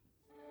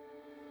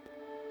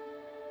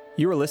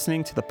You are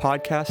listening to the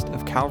podcast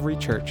of Calvary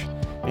Church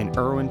in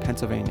Irwin,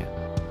 Pennsylvania.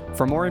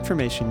 For more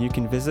information, you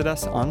can visit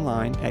us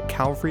online at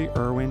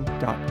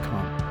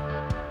calvaryirwin.com.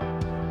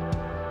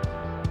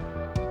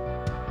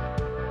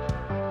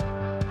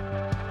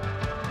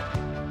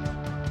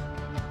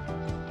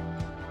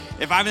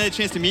 If I haven't had a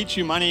chance to meet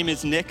you, my name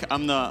is Nick.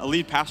 I'm the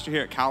lead pastor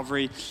here at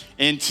Calvary.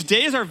 And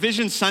today is our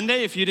Vision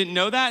Sunday. If you didn't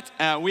know that,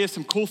 we have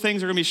some cool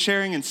things we're going to be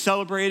sharing and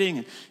celebrating.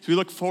 And so we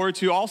look forward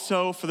to.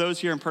 Also, for those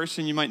here in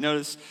person, you might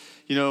notice,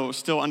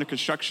 still under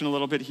construction a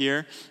litlittle bit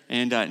here.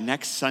 And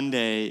next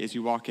Sunday, as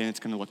you walk in, it's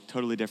going to look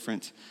totally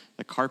different.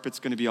 The carpet's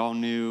going to be all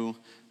new.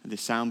 The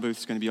sound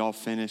booth's going to be all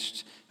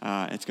finished.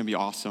 It's going to be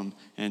awesome.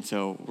 And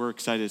so we're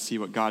excited to see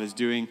what God is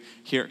doing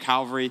here at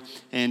Calvary.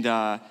 And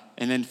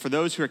then for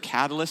those who are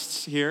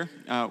catalysts here,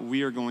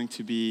 we are going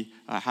to be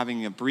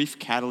having a brief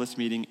catalyst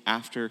meeting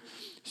after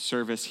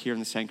service here in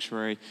the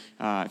sanctuary.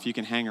 If you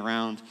can hang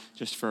around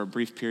just for a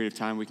brief period of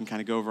time, we can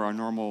kind of go over our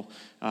normal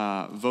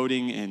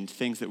voting and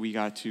things that we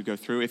got to go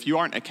through. If you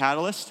aren't a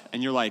catalyst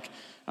and you're like,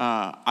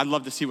 I'd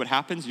love to see what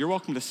happens, you're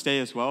welcome to stay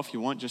as well if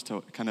you want, just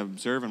to kind of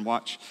observe and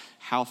watch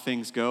how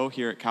things go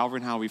here at Calvary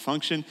and how we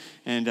function.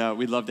 And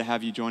we'd love to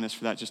have you join us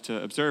for that, just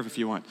to observe if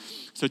you want.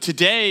 So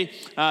today,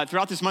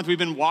 throughout this month, we've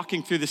been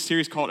walking through this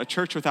series called A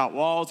Church Without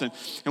Walls. And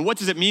what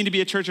does it mean to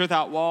be a church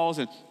without walls?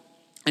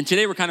 And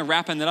today we're kind of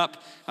wrapping it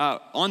up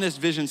on this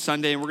Vision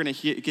Sunday, and we're going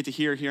to get to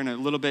hear here in a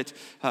little bit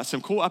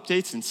some cool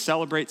updates and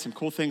celebrate some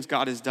cool things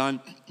God has done.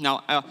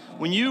 Now,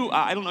 when you,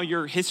 I don't know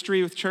your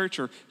history with church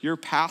or your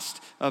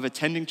past of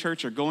attending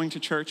church or going to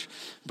church,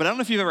 but I don't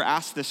know if you've ever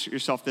asked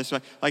yourself this,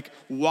 like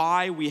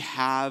why we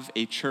have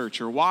a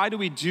church, or why do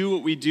we do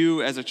what we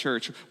do as a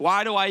church?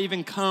 Why do I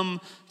even come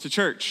to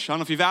church? I don't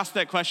know if you've asked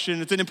that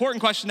question. It's an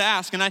important question to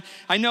ask, and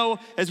I know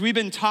as we've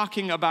been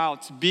talking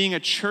about being a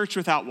church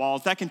without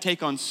walls, that can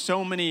take on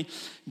so many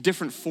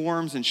different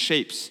forms and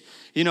shapes.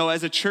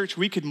 As a church,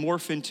 we could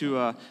morph into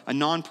a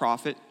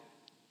nonprofit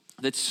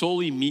that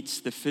solely meets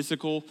the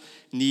physical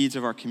needs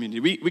of our community.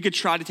 We could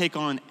try to take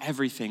on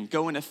everything,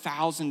 go in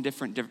 1,000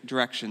 different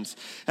directions,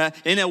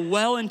 in a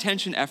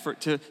well-intentioned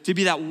effort to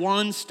be that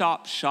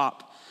one-stop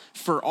shop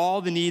for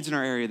all the needs in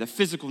our area, the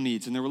physical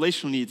needs and the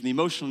relational needs and the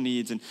emotional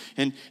needs and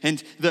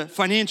the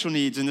financial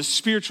needs and the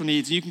spiritual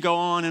needs. And you can go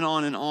on and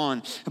on and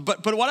on.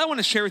 But what I want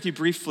to share with you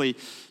briefly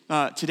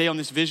today on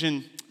this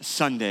Vision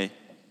Sunday,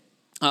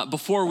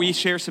 before we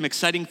share some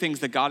exciting things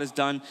that God has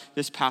done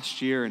this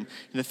past year and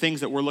the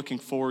things that we're looking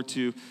forward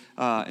to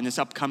in this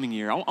upcoming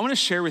year, I want to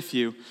share with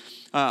you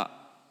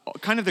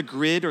kind of the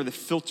grid or the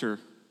filter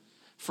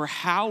for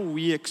how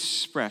we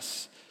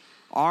express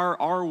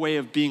our way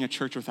of being a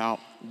church without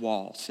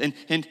walls,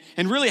 and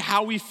really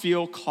how we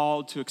feel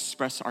called to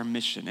express our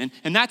mission.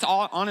 And that's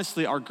all,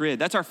 honestly, our grid.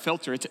 That's our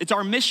filter. It's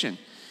our mission.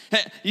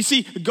 You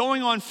see,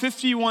 going on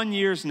 51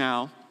 years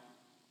now,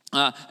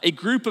 a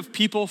group of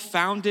people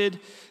founded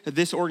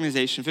this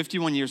organization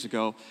 51 years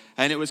ago,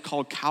 and it was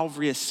called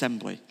Calvary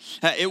Assembly.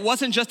 It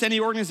wasn't just any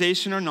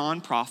organization or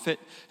nonprofit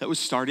that was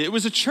started. It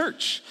was a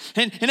church.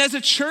 And as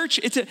a church,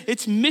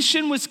 its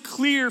mission was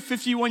clear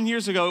 51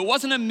 years ago. It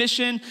wasn't a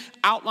mission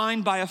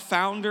outlined by a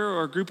founder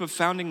or a group of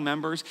founding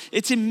members.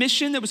 It's a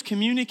mission that was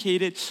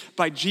communicated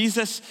by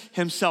Jesus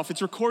himself.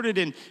 It's recorded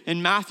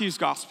in Matthew's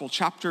Gospel,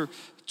 chapter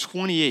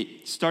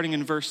 28, starting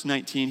in verse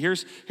 19.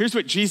 Here's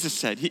what Jesus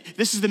said.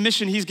 This is the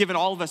mission he's given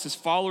all of us as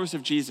followers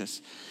of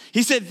Jesus.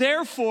 He said,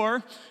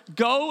 "Therefore,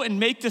 go and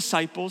make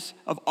disciples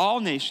of all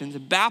nations,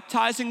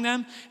 baptizing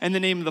them in the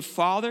name of the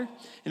Father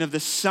and of the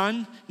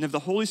Son and of the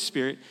Holy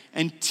Spirit,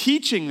 and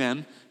teaching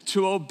them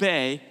to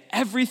obey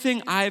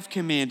everything I have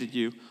commanded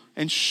you.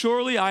 And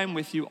surely I am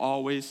with you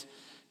always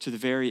to the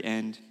very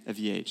end of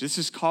the age." This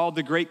is called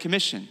the Great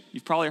Commission.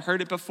 You've probably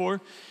heard it before.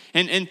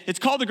 And it's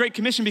called the Great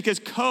Commission because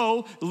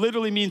co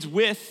literally means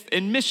with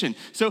and mission.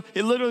 So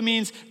it literally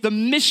means the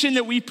mission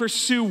that we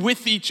pursue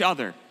with each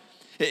other.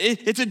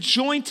 It's a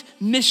joint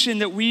mission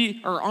that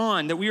we are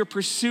on, that we are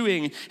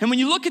pursuing. And when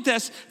you look at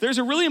this, there's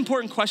a really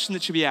important question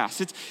that should be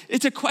asked.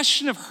 It's a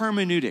question of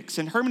hermeneutics.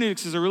 And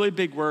hermeneutics is a really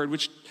big word,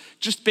 which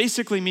just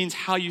basically means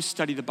how you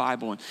study the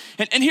Bible.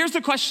 And here's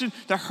the question,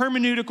 the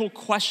hermeneutical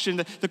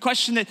question, the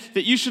question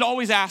that you should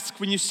always ask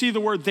when you see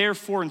the word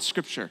therefore in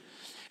Scripture.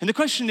 And the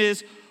question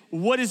is,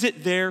 what is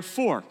it there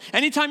for?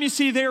 Anytime you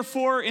see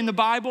therefore in the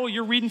Bible,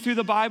 you're reading through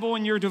the Bible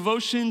in your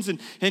devotions and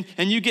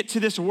you get to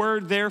this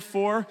word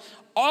therefore,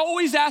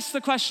 always ask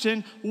the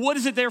question, what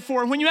is it there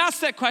for? And when you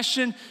ask that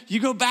question, you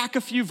go back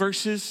a few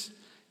verses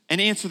and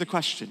answer the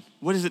question,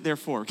 what is it there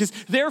for? Because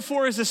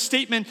therefore is a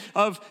statement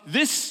of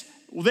this,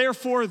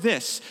 therefore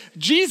this.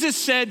 Jesus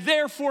said,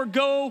 therefore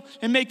go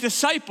and make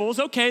disciples.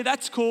 Okay,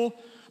 that's cool.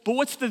 But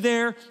what's the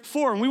there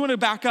for? And we want to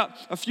back up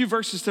a few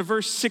verses to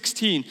verse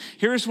 16.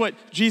 Here's what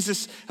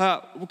Jesus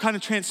kind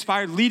of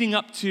transpired leading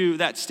up to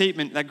that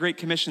statement, that great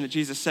commission that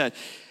Jesus said.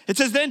 It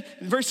says then,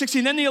 verse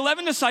 16, then the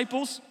 11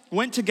 disciples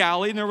went to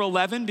Galilee, and there were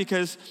 11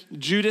 because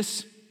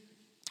Judas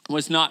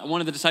was not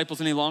one of the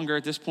disciples any longer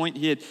at this point.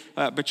 He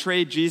had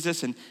betrayed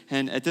Jesus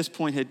and at this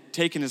point had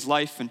taken his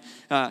life. And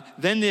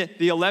then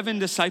the 11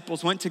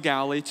 disciples went to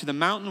Galilee, to the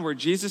mountain where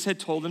Jesus had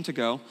told them to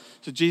go.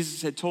 So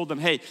Jesus had told them,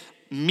 hey,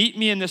 meet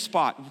me in this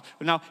spot.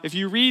 Now, if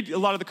you read a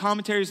lot of the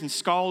commentaries and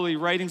scholarly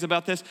writings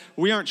about this,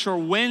 we aren't sure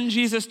when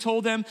Jesus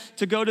told them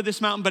to go to this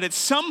mountain, but at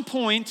some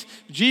point,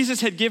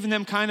 Jesus had given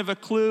them kind of a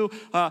clue,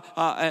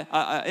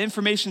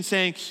 information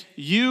saying,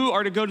 you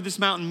are to go to this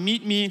mountain,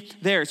 meet me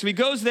there. So he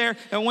goes there,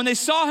 and when they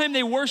saw him,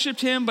 they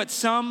worshiped him, but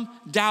some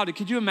doubted.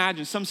 Could you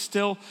imagine? Some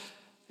still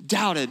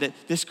doubted that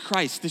this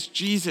Christ, this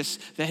Jesus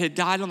that had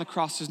died on the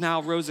cross, is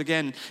now rose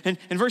again. And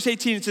in verse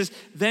 18, it says,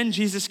 then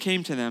Jesus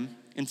came to them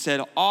and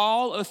said,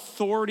 all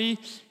authority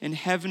in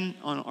heaven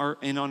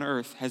and on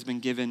earth has been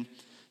given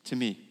to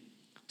me.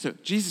 So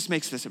Jesus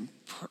makes this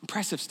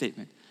impressive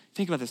statement.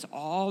 Think about this.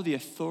 All the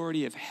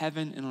authority of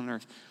heaven and on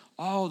earth,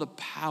 all the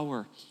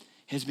power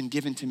has been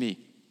given to me.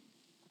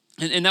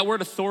 And that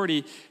word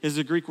authority is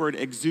the Greek word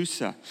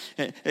exousia.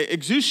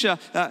 Exousia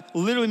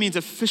literally means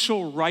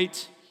official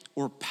right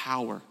or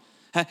power.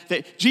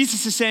 That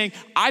Jesus is saying,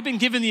 I've been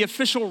given the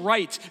official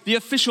right, the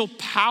official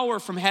power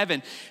from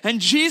heaven. And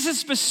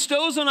Jesus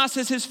bestows on us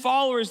as his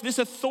followers this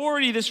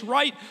authority, this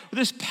right,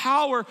 this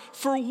power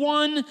for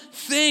one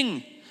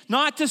thing.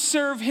 Not to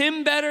serve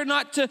him better,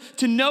 not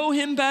to know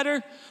him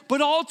better,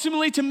 but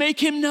ultimately to make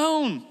him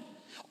known.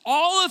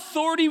 All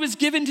authority was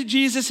given to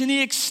Jesus, and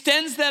he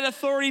extends that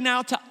authority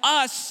now to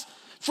us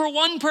for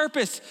one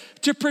purpose,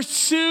 to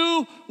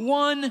pursue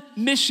one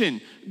mission.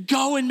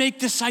 Go and make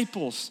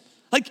disciples.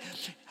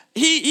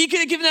 He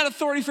could have given that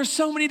authority for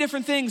so many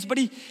different things, but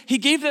he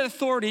gave that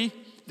authority,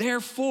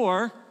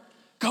 therefore,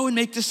 go and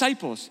make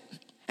disciples.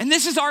 And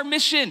this is our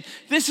mission.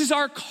 This is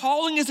our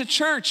calling as a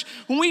church.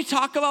 When we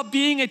talk about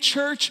being a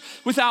church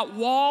without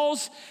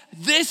walls,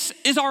 this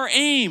is our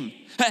aim.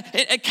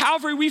 At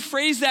Calvary, we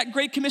phrase that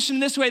Great Commission in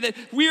this way, that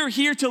we are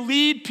here to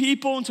lead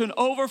people into an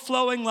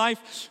overflowing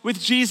life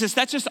with Jesus.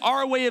 That's just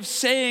our way of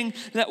saying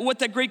that what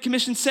that Great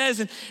Commission says.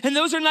 And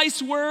those are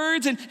nice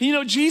words. And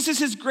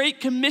Jesus' Great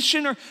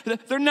Commission,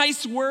 they're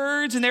nice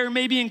words, and they're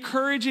maybe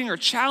encouraging or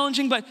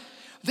challenging, but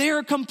they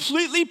are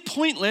completely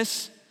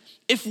pointless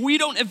if we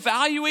don't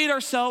evaluate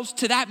ourselves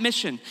to that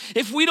mission,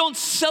 if we don't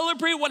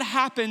celebrate what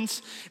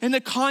happens in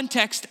the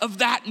context of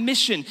that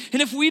mission, and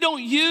if we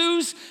don't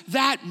use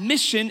that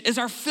mission as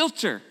our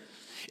filter.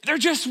 They're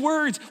just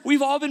words.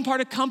 We've all been part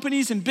of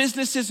companies and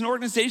businesses and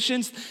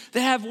organizations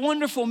that have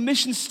wonderful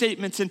mission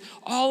statements and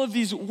all of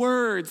these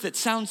words that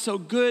sound so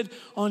good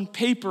on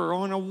paper or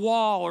on a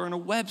wall or on a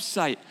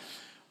website.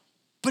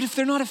 But if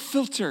they're not a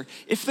filter,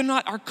 if they're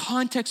not our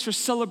context for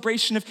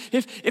celebration,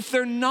 if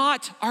they're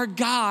not our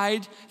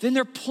guide, then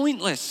they're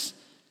pointless.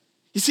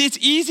 You see, it's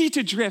easy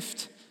to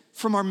drift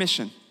from our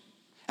mission.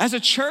 As a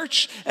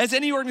church, as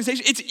any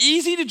organization, it's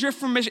easy to drift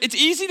from mission. It's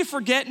easy to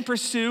forget and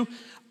pursue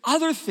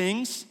other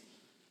things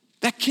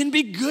that can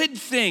be good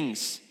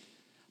things,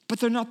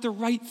 but they're not the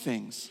right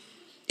things.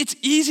 It's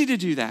easy to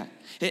do that.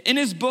 In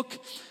his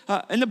book,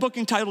 in the book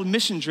entitled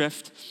Mission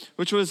Drift,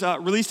 which was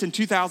released in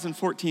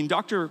 2014,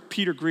 Dr.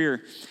 Peter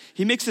Greer,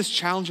 he makes this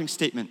challenging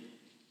statement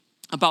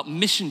about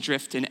mission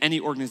drift in any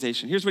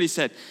organization. Here's what he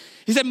said.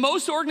 He said,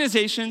 most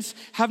organizations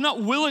have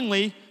not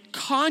willingly,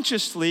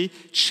 consciously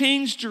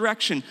changed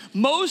direction.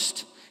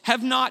 Most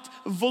have not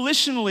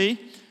volitionally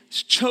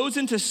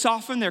chosen to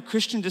soften their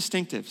Christian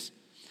distinctives.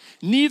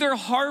 Neither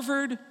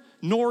Harvard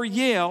nor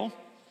Yale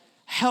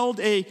held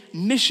a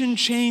mission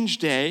change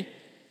day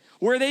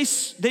where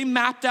they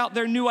mapped out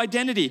their new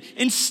identity.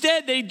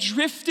 Instead, they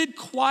drifted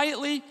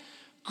quietly,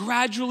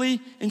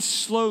 gradually, and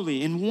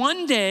slowly. And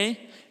one day,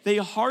 they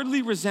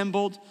hardly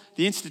resembled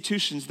the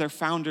institutions their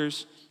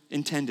founders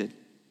intended.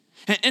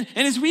 And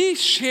as we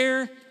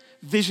share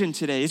vision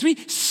today, as we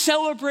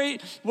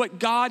celebrate what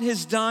God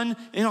has done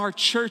in our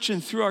church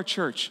and through our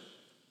church,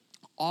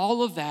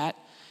 all of that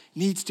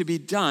needs to be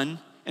done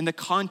in the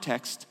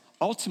context,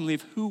 ultimately,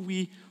 of who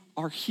we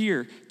are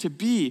here to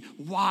be,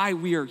 why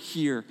we are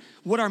here,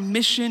 what our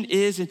mission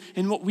is,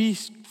 and what we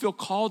feel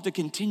called to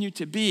continue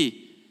to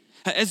be.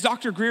 As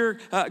Dr. Greer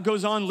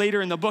goes on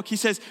later in the book, he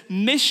says,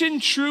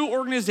 mission-true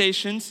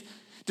organizations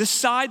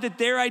decide that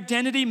their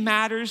identity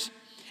matters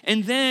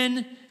and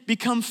then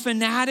become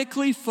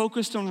fanatically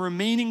focused on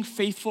remaining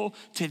faithful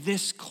to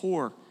this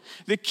core.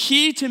 The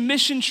key to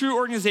mission-true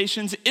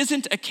organizations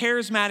isn't a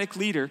charismatic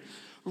leader.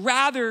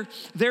 Rather,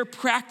 their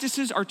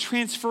practices are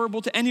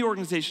transferable to any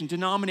organization,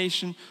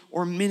 denomination,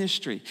 or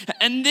ministry.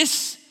 And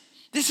this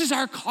is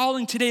our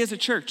calling today as a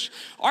church.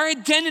 Our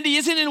identity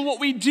isn't in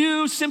what we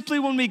do simply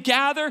when we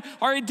gather.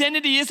 Our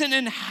identity isn't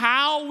in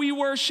how we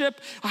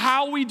worship,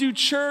 how we do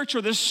church,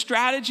 or the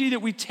strategy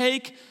that we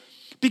take,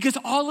 because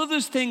all of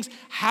those things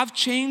have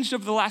changed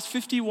over the last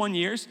 51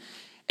 years.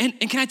 And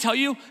can I tell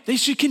you, they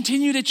should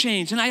continue to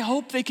change, and I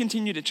hope they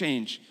continue to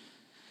change.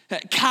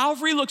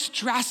 Calvary looks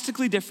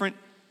drastically different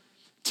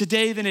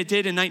today than it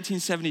did in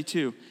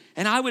 1972.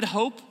 And I would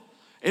hope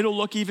it'll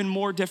look even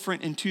more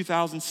different in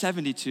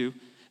 2072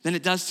 than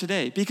it does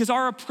today. Because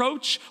our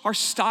approach, our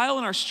style,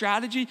 and our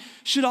strategy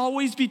should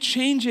always be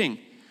changing.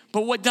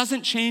 But what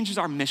doesn't change is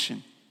our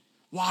mission,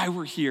 why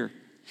we're here.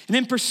 And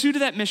in pursuit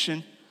of that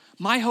mission,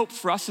 my hope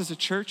for us as a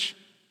church,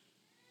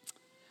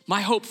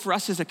 my hope for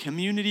us as a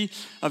community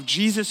of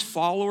Jesus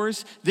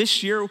followers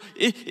this year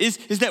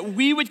is that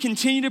we would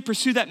continue to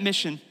pursue that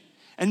mission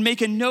and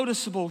make a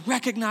noticeable,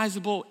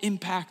 recognizable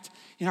impact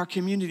in our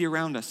community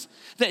around us.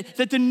 That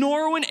the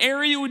Norwin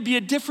area would be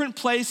a different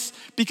place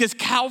because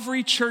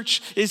Calvary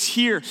Church is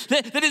here.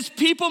 That as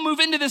people move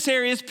into this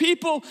area, as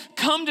people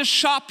come to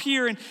shop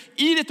here and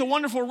eat at the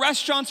wonderful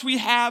restaurants we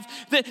have,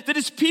 that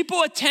as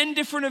people attend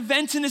different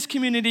events in this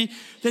community,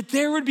 that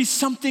there would be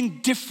something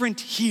different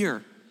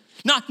here.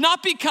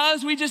 Not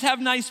because we just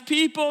have nice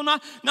people,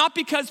 not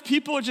because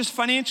people are just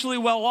financially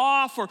well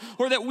off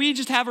or that we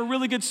just have a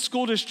really good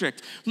school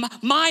district.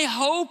 My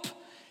hope,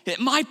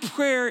 my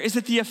prayer is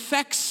that the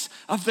effects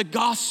of the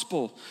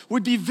gospel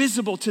would be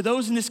visible to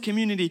those in this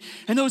community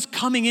and those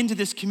coming into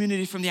this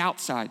community from the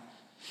outside.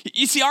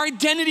 You see, our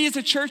identity as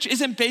a church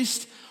isn't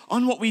based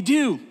on what we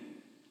do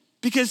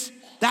because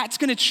that's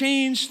going to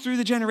change through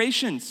the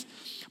generations,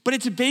 but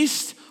it's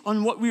based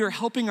on what we are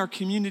helping our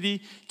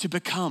community to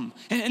become.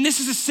 And this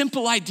is a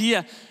simple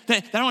idea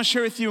that I want to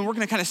share with you, and we're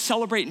going to kind of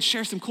celebrate and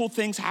share some cool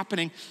things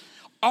happening.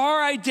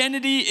 Our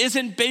identity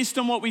isn't based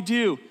on what we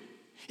do.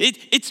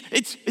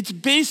 It's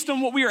based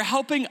on what we are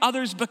helping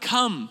others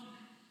become.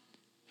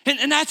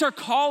 And that's our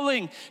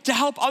calling, to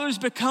help others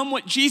become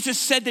what Jesus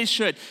said they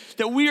should,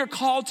 that we are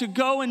called to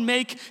go and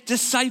make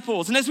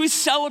disciples. And as we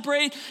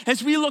celebrate,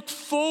 as we look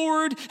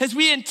forward, as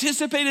we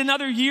anticipate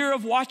another year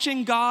of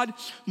watching God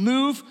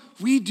move,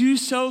 we do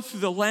so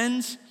through the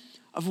lens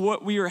of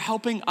what we are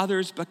helping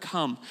others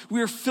become.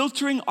 We are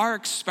filtering our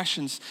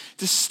expressions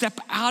to step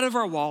out of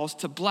our walls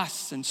to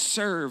bless and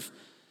serve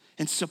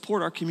and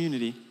support our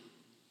community,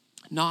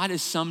 not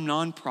as some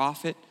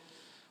nonprofit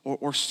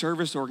or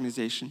service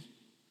organization,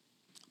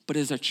 but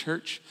as a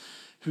church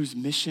whose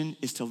mission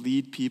is to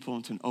lead people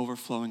into an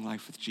overflowing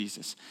life with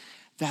Jesus.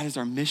 That is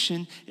our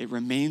mission. It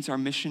remains our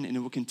mission, and it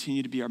will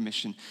continue to be our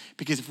mission.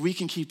 Because if we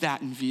can keep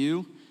that in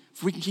view,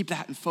 if we can keep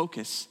that in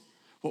focus,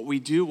 what we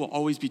do will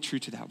always be true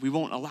to that. We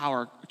won't allow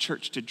our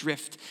church to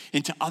drift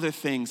into other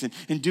things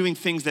and doing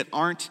things that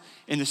aren't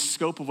in the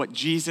scope of what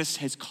Jesus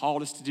has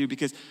called us to do,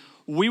 because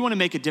we want to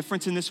make a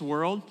difference in this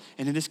world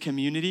and in this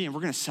community, and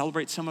we're going to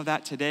celebrate some of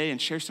that today and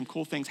share some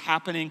cool things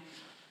happening.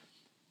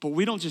 But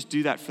we don't just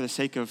do that for the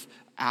sake of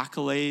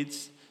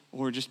accolades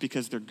or just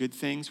because they're good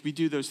things. We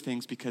do those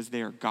things because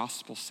they are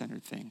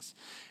gospel-centered things,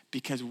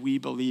 because we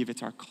believe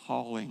it's our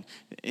calling.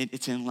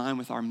 It's in line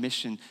with our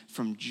mission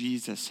from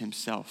Jesus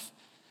himself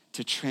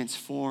to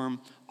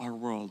transform our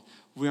world.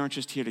 We aren't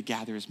just here to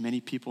gather as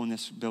many people in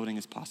this building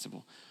as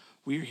possible.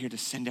 We are here to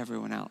send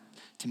everyone out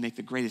to make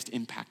the greatest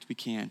impact we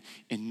can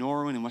in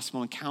Norwin and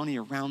Westmoreland County,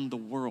 around the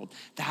world.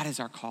 That is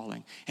our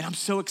calling. And I'm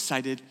so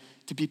excited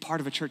to be part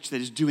of a church that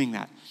is doing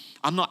that.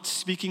 I'm not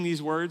speaking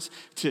these words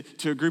to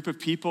a group of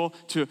people,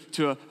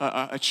 to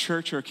a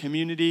church or a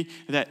community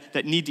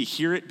that need to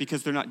hear it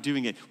because they're not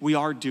doing it. We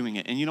are doing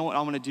it. And you know what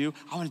I want to do?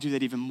 I want to do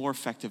that even more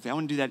effectively. I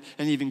want to do that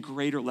at an even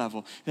greater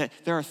level. That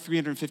there are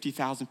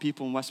 350,000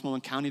 people in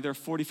Westmoreland County. There are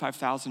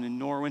 45,000 in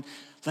Norwin.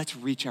 Let's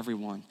reach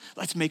everyone.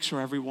 Let's make sure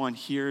everyone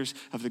hears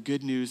of the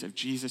good news of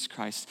Jesus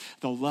Christ,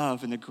 the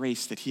love and the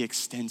grace that he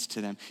extends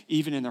to them,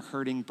 even in their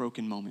hurting,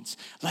 broken moments.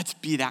 Let's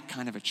be that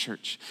kind of a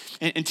church.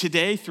 And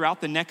today,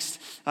 throughout the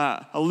next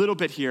a little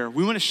bit here,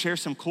 we want to share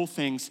some cool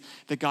things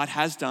that God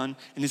has done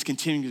and is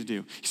continuing to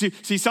do.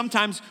 See,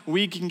 sometimes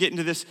we can get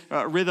into this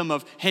rhythm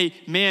of, hey,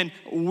 man,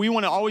 we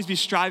want to always be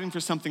striving for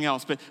something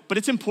else, but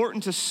it's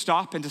important to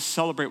stop and to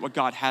celebrate what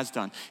God has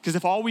done. Because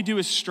if all we do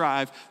is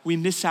strive, we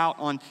miss out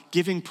on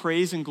giving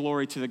praise and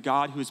glory to the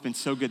God who has been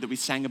so good, that we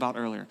sang about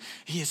earlier.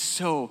 He is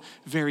so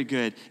very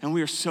good, and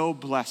we are so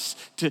blessed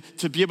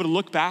to be able to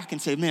look back and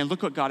say, man,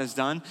 look what God has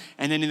done.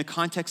 And then in the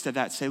context of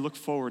that, say, look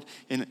forward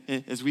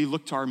as we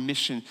look to our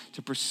mission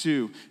to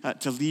pursue,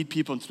 to lead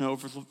people into an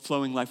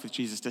overflowing life with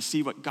Jesus, to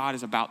see what God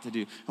is about to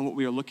do and what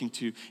we are looking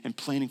to and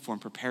planning for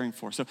and preparing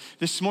for. So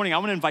this morning, I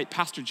want to invite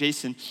Pastor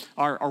Jason,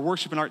 our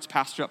worship and arts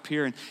pastor, up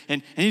here,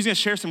 and he's going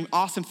to share some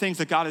awesome things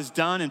that God has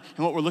done and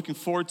what we're looking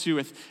forward to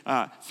with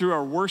through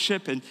our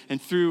worship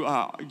and through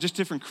just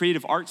different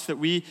creative arts that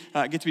we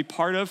get to be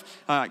part of.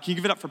 Can you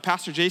give it up for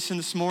Pastor Jason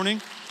this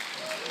morning?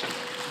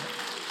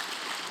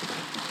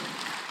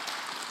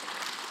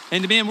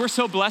 And man, we're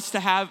so blessed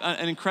to have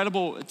an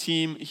incredible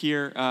team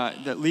here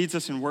that leads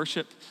us in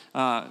worship,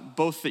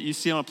 both that you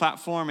see on a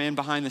platform and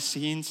behind the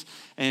scenes.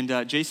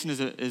 And Jason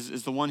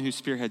is the one who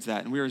spearheads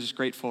that. And we are just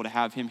grateful to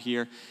have him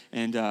here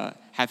and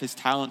have his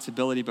talents,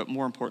 ability, but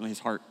more importantly, his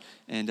heart.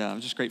 And I'm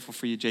just grateful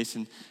for you,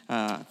 Jason.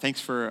 Thanks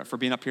for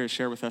being up here to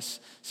share with us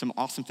some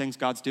awesome things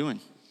God's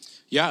doing.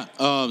 Yeah,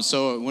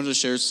 so I wanted to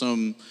share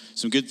some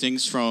good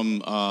things from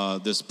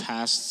this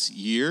past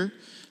year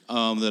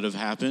that have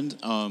happened.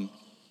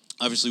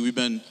 Obviously, we've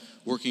been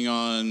working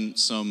on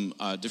some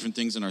different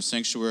things in our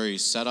sanctuary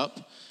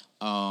setup.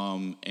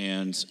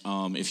 And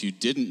if you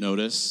didn't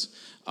notice,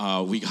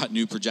 we got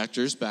new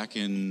projectors back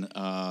in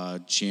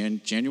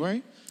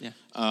January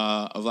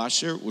of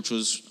last year, which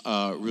was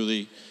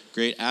really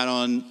great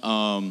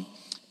add-on.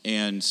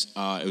 And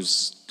it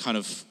was kind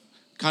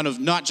of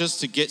not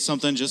just to get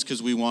something just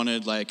because we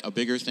wanted like a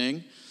bigger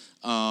thing.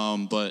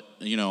 But,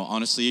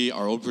 honestly,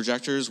 our old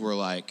projectors were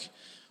like,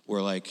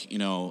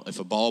 if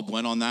a bulb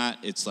went on that,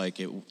 it's like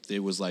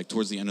it was like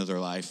towards the end of their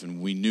life,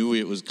 and we knew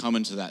it was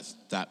coming to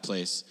that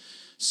place.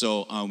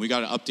 So we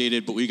got it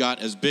updated, but we got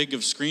as big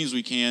of screens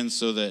we can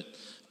so that,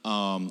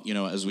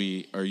 as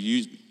we are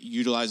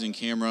utilizing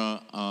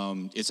camera,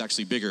 it's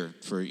actually bigger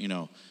for,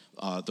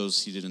 those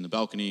seated in the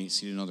balcony,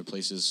 seated in other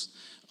places,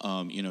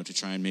 to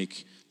try and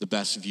make the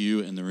best view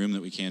in the room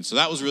that we can. So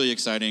that was really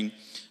exciting.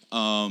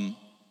 And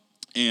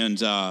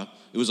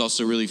it was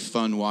also really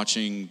fun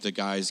watching the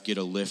guys get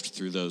a lift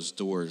through those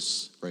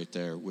doors right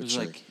there, which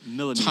are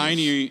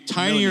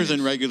tinier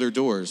than regular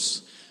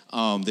doors.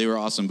 They were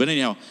awesome. But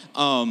anyhow,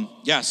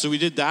 so we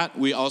did that.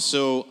 We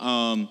also,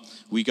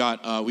 we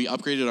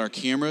upgraded our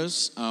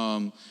cameras.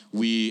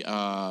 We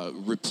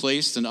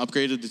replaced and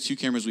upgraded the 2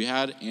 cameras we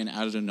had and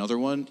added another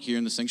one here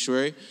in the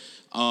sanctuary,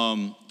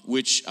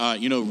 which,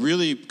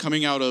 really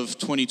coming out of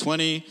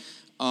 2020,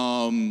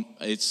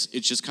 it's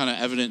just kind of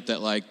evident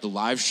that like the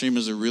live stream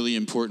is a really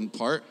important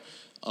part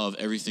of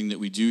everything that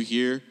we do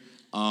here,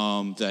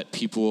 that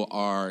people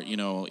are,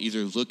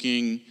 either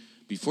looking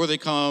before they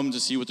come to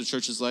see what the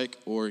church is like,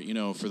 or,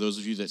 for those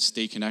of you that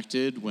stay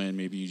connected when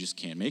maybe you just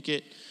can't make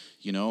it,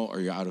 or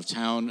you're out of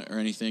town or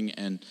anything.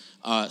 And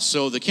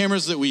so the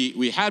cameras that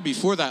we had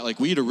before that, like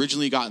we had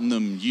originally gotten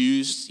them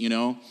used,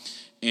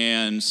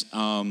 and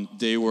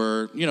they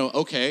were,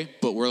 okay,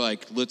 but we're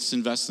like, let's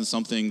invest in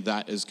something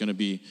that is going to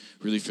be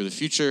really for the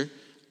future.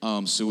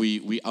 So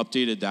we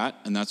updated that,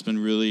 and that's been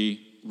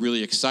really,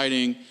 really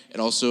exciting. It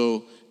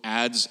also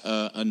adds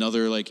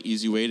another like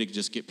easy way to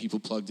just get people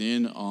plugged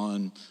in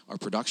on our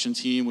production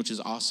team, which is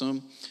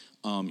awesome.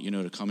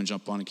 To come and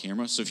jump on a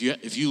camera. So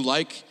if you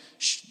like,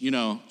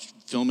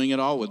 filming at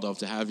all, we'd love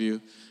to have you.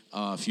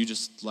 If you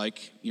just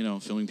like,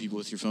 filming people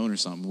with your phone or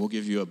something, we'll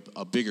give you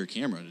a bigger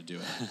camera to do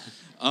it.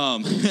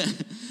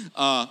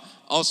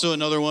 Also,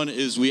 another one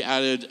is we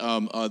added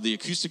the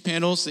acoustic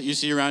panels that you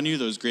see around you,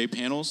 those gray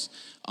panels,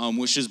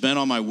 which has been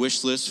on my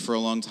wish list for a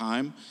long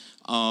time.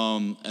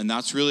 And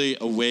that's really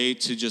a way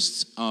to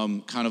just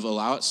kind of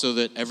allow it so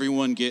that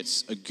everyone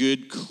gets a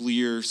good,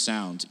 clear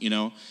sound,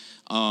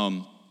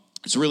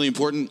 It's really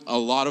important.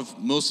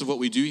 Most of what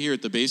we do here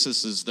at the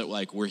basis is that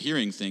like we're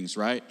hearing things,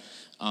 right?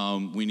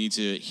 We need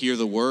to hear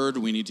the word.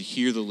 We need to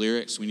hear the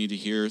lyrics. We need to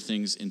hear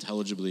things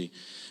intelligibly.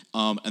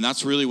 And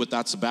that's really what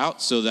that's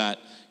about, so that,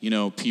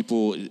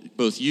 people,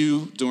 both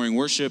you during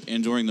worship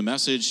and during the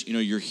message,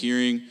 you're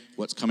hearing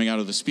what's coming out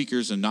of the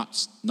speakers and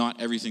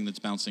not everything that's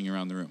bouncing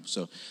around the room.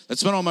 So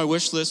that's been on my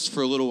wish list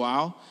for a little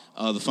while.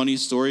 The funny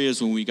story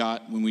is when we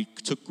got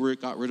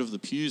rid of the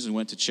pews and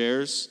went to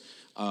chairs,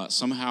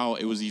 somehow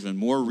it was even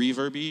more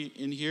reverby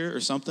in here or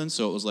something.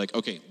 So it was like,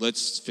 okay,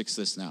 let's fix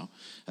this now.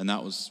 And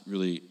that was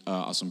really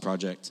awesome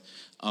project.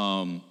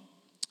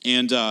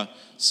 And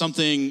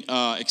something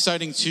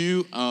exciting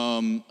too,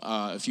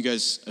 if you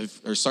guys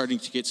are starting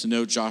to get to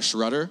know Josh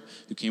Rudder,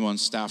 who came on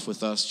staff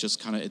with us just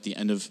kind of at the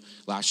end of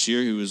last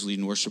year, who was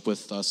leading worship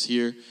with us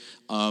here.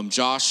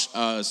 Josh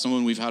is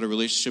someone we've had a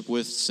relationship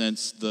with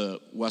since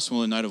the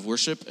Westmoreland Night of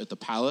Worship at the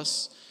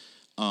Palace.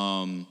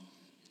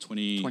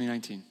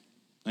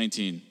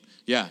 2019.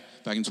 Yeah,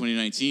 back in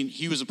 2019.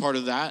 He was a part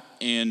of that,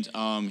 and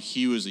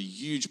he was a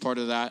huge part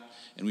of that,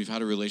 and we've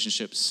had a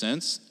relationship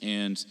since,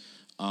 and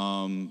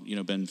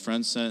been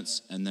friends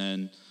since, and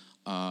then,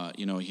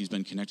 he's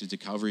been connected to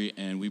Calvary,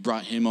 and we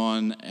brought him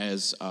on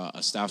as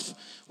a staff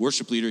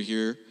worship leader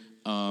here.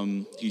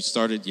 He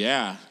started,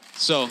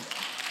 so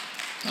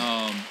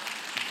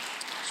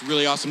it's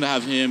really awesome to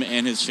have him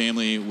and his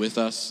family with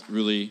us,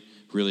 really,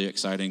 really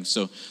exciting.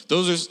 So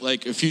those are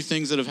like a few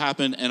things that have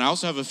happened, and I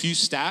also have a few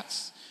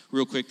stats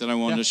real quick that I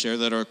wanted to share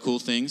that are cool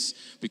things,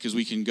 because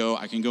I can go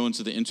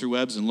into the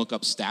interwebs and look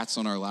up stats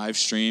on our live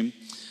stream.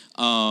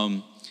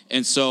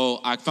 And so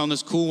I found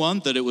this cool one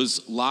that it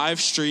was live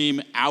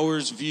stream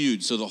hours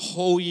viewed. So the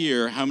whole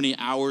year, how many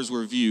hours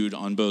were viewed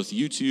on both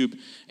YouTube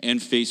and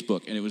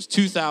Facebook. And it was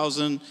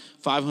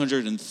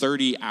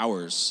 2,530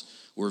 hours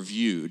were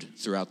viewed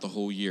throughout the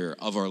whole year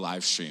of our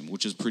live stream,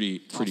 which is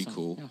pretty awesome.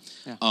 Cool.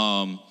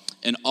 Yeah.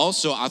 And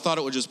also, I thought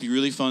it would just be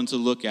really fun to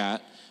look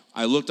at.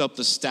 I looked up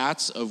the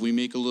stats of we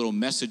make a little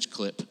message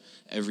clip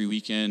every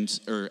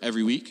weekend or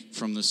every week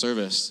from the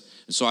service.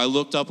 And so I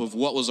looked up of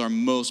what was our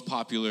most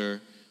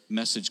popular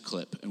message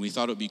clip, and we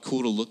thought it would be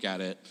cool to look at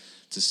it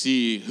to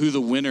see who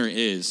the winner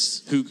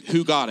is,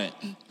 who got it,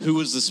 who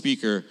was the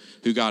speaker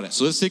who got it.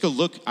 So let's take a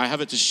look. I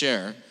have it to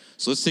share.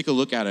 So let's take a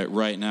look at it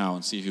right now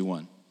and see who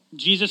won.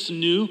 Jesus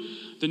knew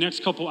the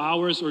next couple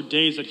hours or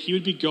days that he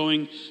would be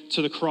going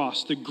to the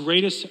cross, the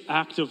greatest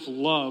act of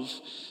love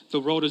the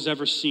world has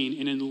ever seen.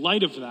 And in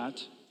light of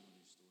that,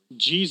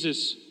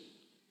 Jesus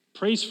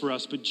prays for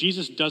us, but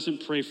Jesus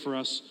doesn't pray for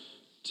us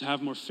to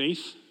have more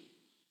faith.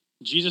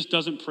 Jesus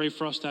doesn't pray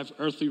for us to have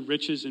earthly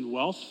riches and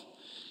wealth.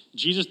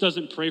 Jesus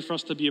doesn't pray for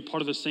us to be a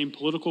part of the same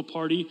political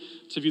party,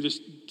 to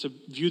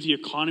view the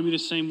economy the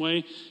same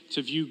way,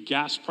 to view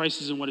gas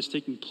prices and what is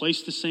taking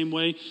place the same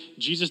way.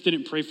 Jesus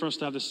didn't pray for us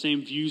to have the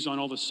same views on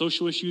all the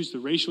social issues, the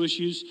racial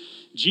issues.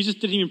 Jesus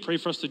didn't even pray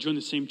for us to join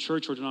the same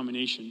church or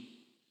denomination.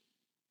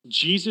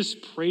 Jesus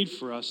prayed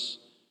for us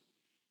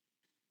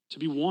to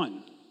be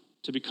one,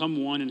 to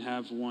become one and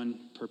have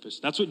one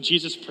purpose. That's what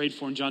Jesus prayed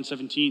for in John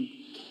 17,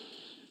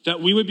 that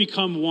we would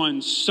become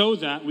one so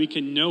that we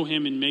can know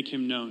him and make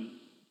him known.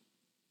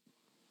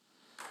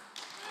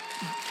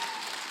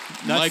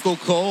 Michael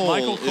Cole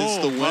is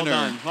the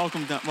winner.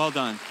 Well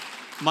done.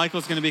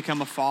 Michael's going to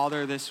become a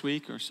father this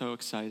week. We're so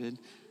excited.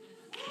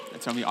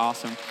 That's going to be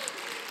awesome.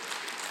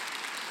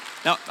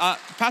 Now,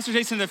 Pastor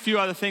Jason had a few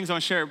other things I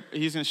want to share.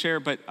 He's going to share,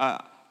 but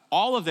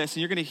all of this, and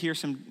you're going to hear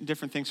some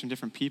different things from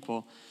different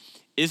people,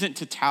 isn't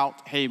to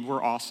tout, hey,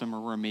 we're awesome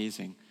or we're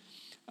amazing.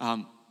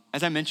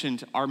 As I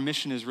mentioned, our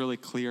mission is really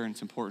clear and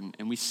it's important,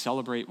 and we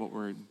celebrate what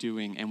we're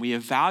doing and we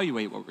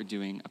evaluate what we're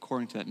doing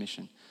according to that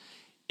mission.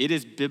 It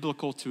is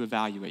biblical to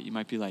evaluate. You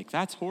might be like,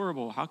 that's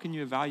horrible. How can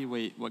you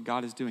evaluate what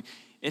God is doing?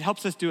 It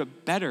helps us do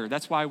it better.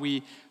 That's why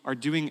we are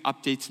doing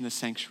updates in the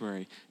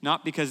sanctuary.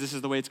 Not because this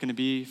is the way it's going to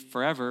be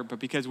forever, but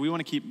because we want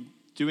to keep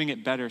doing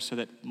it better so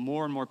that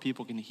more and more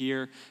people can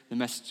hear the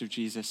message of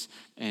Jesus.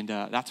 And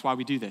that's why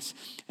we do this.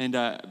 And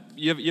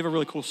you have a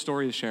really cool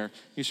story to share.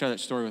 You can share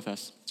that story with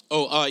us.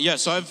 Yeah.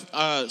 So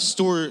I've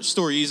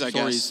stories, I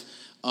guess.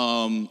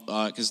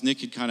 Because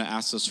Nick had kind of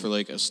asked us for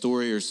like a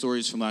story or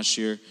stories from last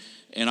year.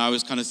 And I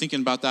was kind of thinking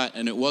about that,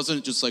 and it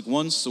wasn't just like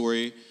one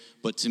story,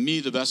 but to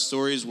me, the best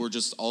stories were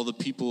just all the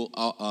people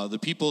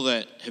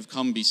that have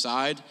come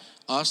beside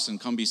us and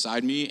come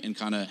beside me and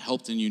kind of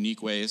helped in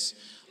unique ways.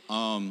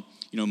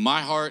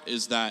 My heart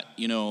is that,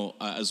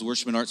 as a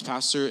worship and arts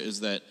pastor,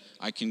 is that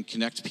I can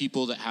connect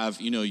people that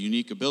have,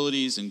 unique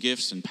abilities and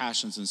gifts and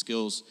passions and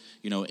skills,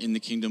 in the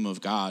kingdom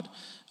of God.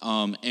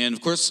 And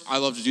of course, I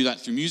love to do that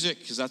through music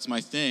because that's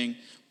my thing.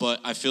 But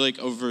I feel like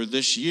over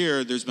this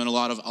year, there's been a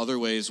lot of other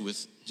ways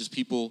with just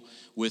people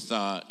with,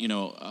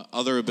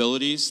 other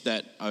abilities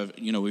that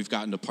we've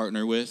gotten to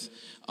partner with.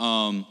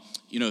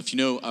 If you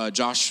know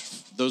Josh,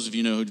 those of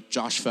you know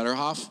Josh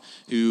Federhoff,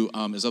 who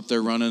is up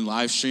there running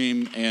live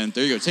stream, and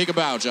there you go, take a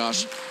bow,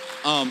 Josh.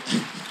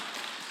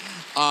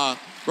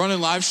 Running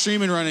live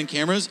stream and running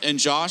cameras, and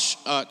Josh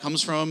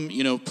comes from,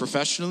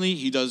 professionally,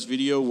 he does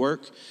video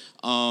work.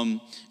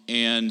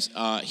 And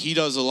he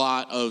does a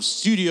lot of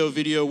studio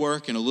video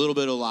work and a little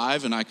bit of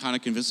live. And I kind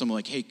of convinced him,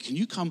 like, hey, can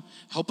you come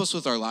help us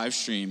with our live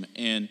stream?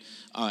 And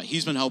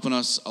he's been helping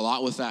us a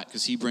lot with that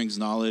because he brings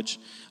knowledge.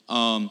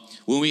 When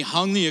we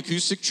hung the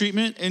acoustic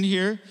treatment in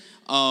here,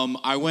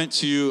 I went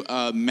to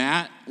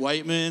Matt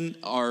Whiteman,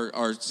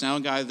 our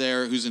sound guy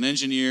there, who's an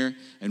engineer,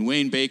 and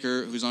Wayne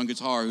Baker, who's on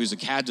guitar, who's a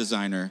CAD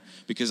designer,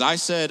 because I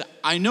said,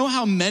 I know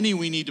how many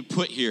we need to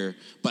put here,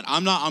 but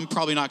I'm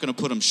probably not going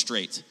to put them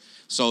straight.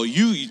 So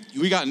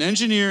we got an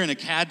engineer and a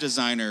CAD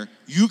designer.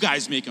 You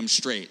guys make them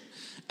straight.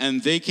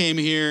 And they came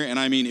here, and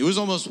I mean, it was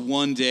almost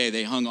one day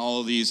they hung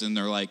all of these, and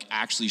they're like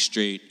actually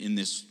straight in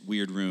this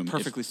weird room.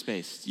 Perfectly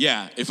spaced.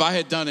 Yeah, if I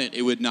had done it,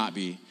 it would not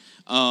be.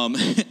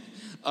 Lucas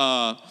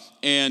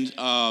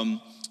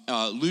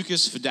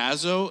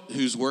Fidazzo,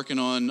 who's working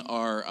on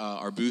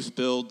our booth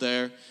build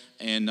there,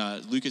 and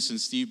Lucas and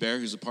Steve Bear,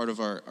 who's a part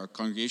of our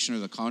congregation, are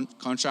the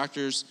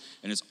contractors,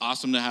 and it's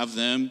awesome to have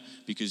them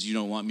because you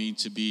don't want me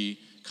to be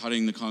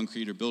cutting the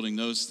concrete or building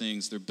those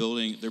things. They're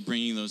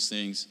bringing those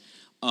things.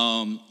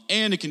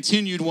 And a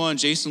continued one,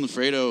 Jason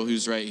Lafredo,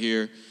 who's right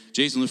here.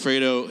 Jason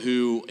Lafredo,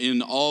 who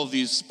in all of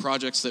these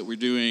projects that we're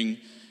doing,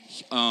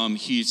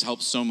 he's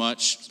helped so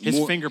much. His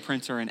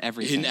fingerprints are in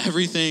everything. In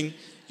everything.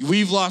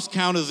 We've lost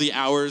count of the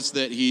hours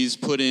that he's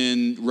put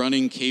in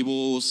running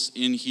cables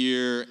in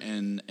here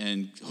and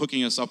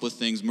hooking us up with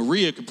things.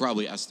 Maria could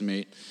probably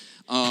estimate.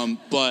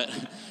 But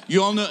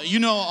you all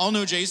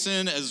know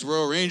Jason as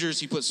Royal Rangers.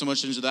 He put so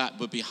much into that.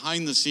 But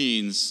behind the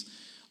scenes,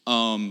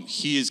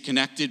 he has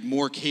connected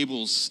more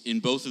cables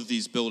in both of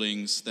these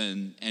buildings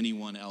than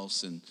anyone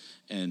else,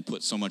 and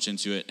put so much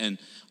into it. And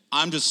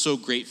I'm just so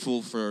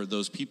grateful for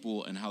those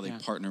people and how they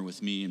partner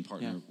with me and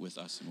partner with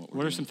us in what we're doing.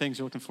 What are some things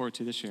you're looking forward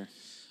to this year?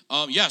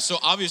 So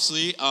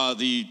obviously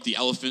the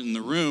elephant in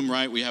the room,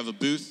 right? We have a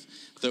booth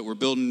that we're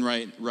building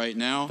right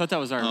now. I thought that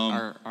was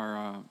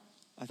our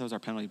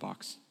penalty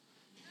box.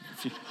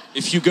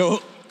 If you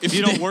don't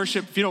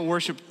worship,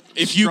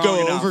 if you strong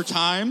go enough.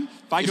 overtime,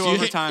 if I go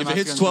overtime, if it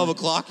hits 12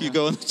 o'clock, you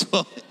go in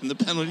the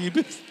penalty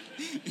booth.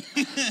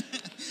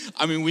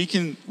 I mean, we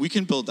can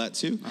build that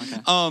too.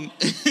 Okay.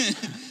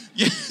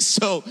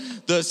 So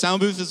the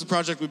sound booth is a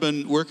project we've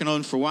been working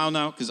on for a while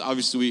now, because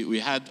obviously we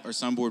had our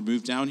soundboard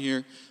moved down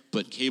here,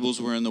 but cables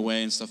were in the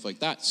way and stuff like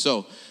that.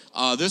 So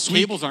this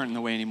week, cables aren't in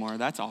the way anymore.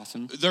 That's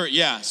awesome.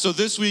 So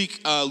this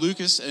week,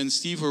 Lucas and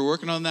Steve were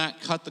working on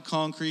that, cut the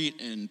concrete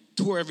and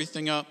tore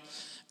everything up,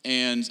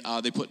 and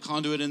they put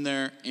conduit in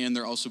there, and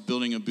they're also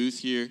building a booth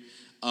here.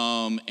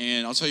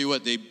 And I'll tell you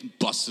what, they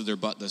busted their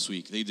butt this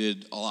week. They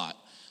did a lot.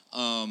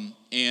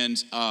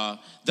 And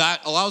that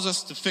allows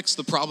us to fix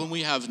the problem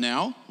we have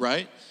now,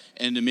 right?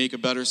 And to make a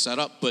better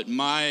setup. But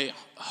my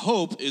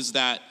hope is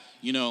that,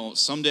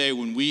 someday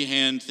when we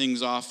hand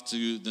things off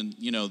to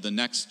the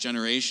next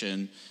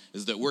generation,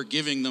 is that we're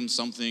giving them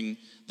something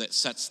that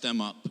sets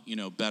them up,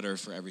 better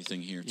for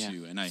everything here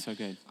too. And so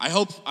good. I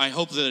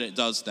hope that it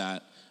does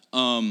that.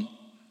 And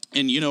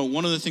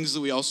one of the things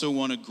that we also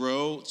want to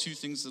grow, two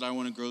things that I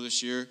want to grow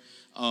this year,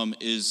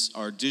 is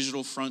our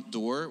digital front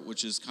door,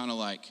 which is kind of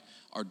like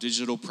our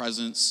digital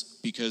presence,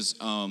 because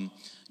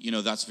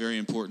that's very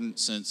important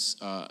since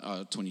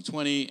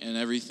 2020 and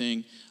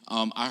everything.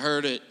 I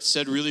heard it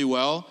said really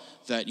well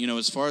that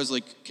as far as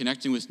like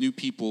connecting with new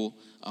people,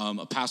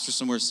 a pastor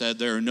somewhere said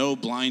there are no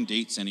blind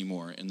dates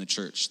anymore in the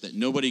church, that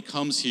nobody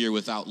comes here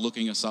without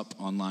looking us up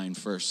online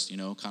first,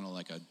 kind of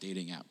like a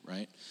dating app,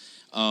 right?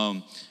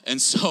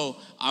 And so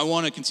I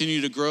want to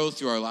continue to grow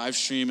through our live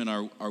stream and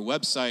our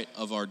website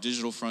of our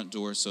digital front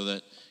door, so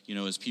that,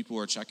 as people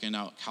are checking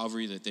out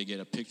Calvary, that they get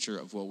a picture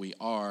of what we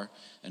are,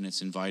 and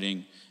it's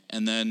inviting.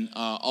 And then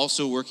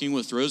also working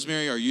with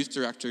Rosemary, our youth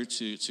director,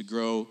 to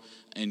grow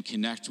and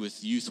connect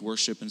with youth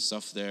worship and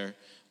stuff there.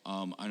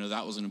 I know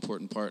that was an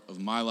important part of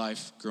my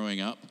life growing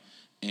up,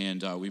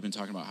 and we've been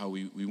talking about how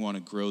we want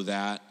to grow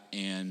that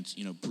and,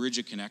 bridge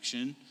a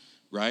connection,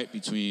 right,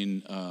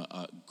 between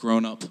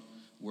grown-up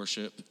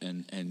worship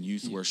and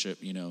youth worship,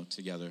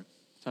 together.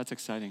 So that's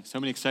exciting. So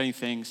many exciting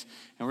things,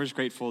 and we're just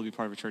grateful to be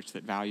part of a church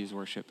that values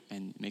worship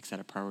and makes that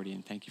a priority,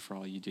 and thank you for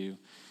all you do.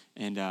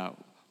 And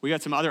we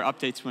got some other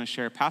updates we want to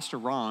share. Pastor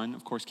Ron,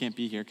 of course, can't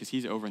be here because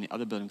he's over in the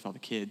other building with all the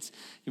kids.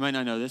 You might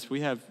not know this. We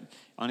have,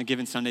 on a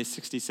given Sunday,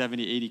 60,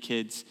 70, 80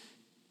 kids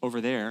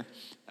over there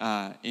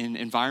in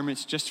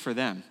environments just for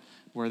them,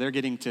 where they're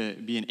getting to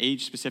be in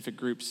age-specific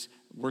groups,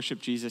 worship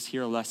Jesus,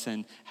 hear a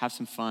lesson, have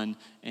some fun.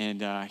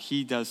 And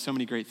he does so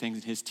many great things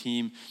in his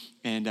team.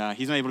 And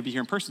he's not able to be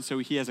here in person, so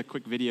he has a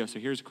quick video. So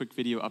here's a quick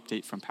video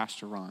update from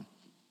Pastor Ron.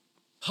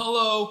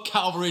 Hello,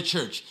 Calvary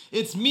Church.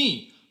 It's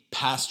me,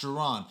 Pastor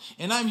Ron,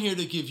 and I'm here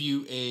to give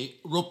you a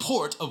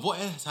report of what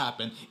has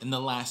happened in the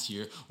last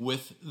year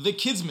with the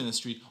kids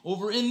ministry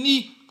over in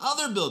the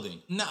other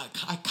building. Now,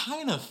 I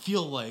kind of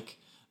feel like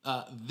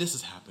this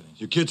is happening.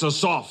 Your kids are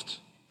soft.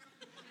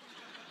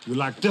 You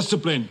lack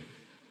discipline.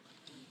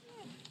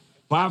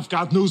 But I've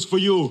got news for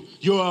you.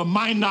 You're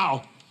mine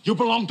now. You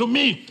belong to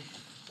me.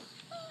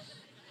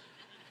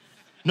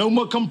 No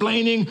more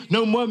complaining.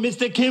 No more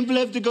Mr. Kimball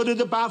have to go to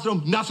the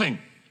bathroom. Nothing.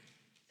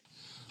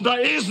 There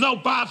is no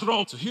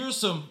bathroom. So here are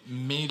some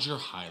major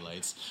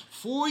highlights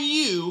for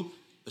you,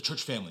 the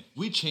church family.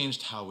 We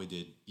changed how we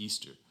did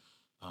Easter.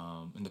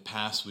 In the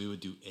past, we would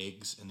do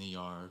eggs in the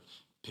yard,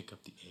 pick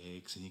up the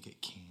eggs, and you get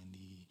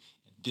candy.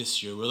 And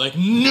this year, we're like,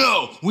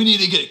 no, we need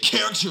to get a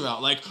character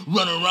out, like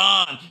run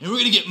around, and we're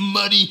going to get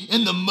muddy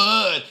in the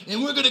mud,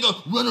 and we're going to go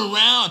run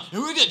around,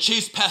 and we're going to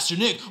chase Pastor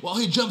Nick while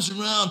he jumps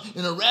around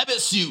in a rabbit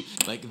suit.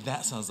 Like,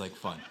 that sounds like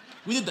fun.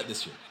 We did that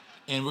this year.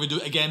 And we're going to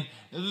do it again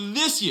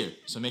this year.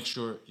 So make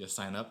sure you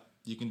sign up.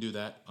 You can do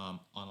that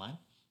online.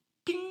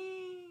 Ping!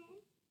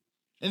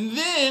 And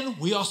then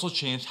we also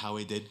changed how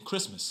we did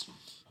Christmas.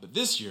 But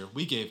this year,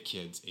 we gave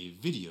kids a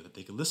video that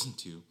they could listen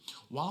to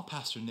while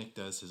Pastor Nick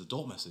does his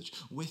adult message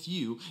with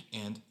you,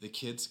 and the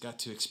kids got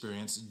to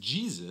experience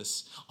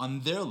Jesus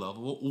on their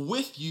level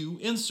with you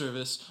in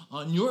service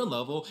on your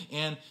level,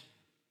 and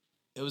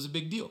it was a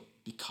big deal.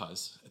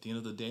 Because at the end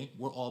of the day,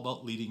 we're all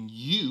about leading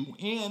you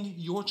and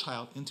your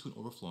child into an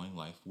overflowing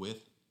life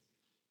with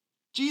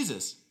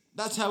Jesus.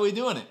 That's how we're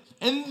doing it.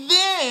 And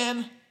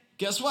then,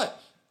 guess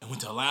what? I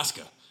went to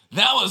Alaska.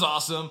 That was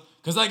awesome,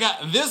 because I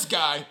got this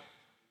guy,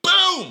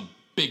 boom,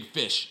 big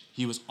fish.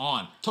 He was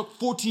on. Took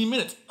 14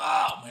 minutes.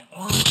 Oh, my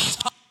arm was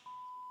hot.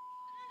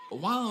 But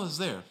while I was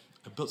there,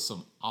 I built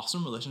some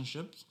awesome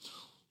relationships,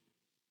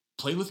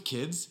 played with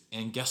kids,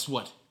 and guess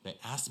what? They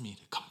asked me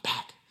to come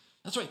back.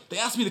 That's right. They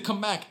asked me to come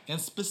back,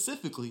 and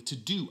specifically to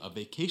do a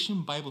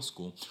vacation Bible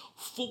school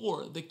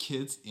for the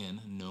kids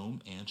in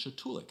Nome and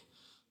Chatulik.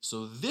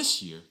 So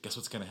this year, guess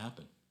what's going to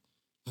happen?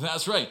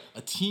 That's right.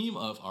 A team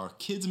of our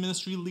kids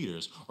ministry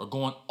leaders are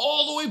going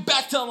all the way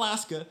back to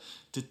Alaska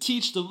to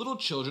teach the little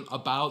children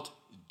about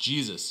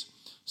Jesus.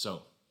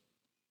 So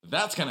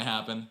that's going to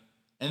happen.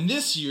 And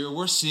this year,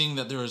 we're seeing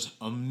that there is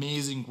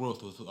amazing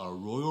growth with our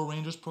Royal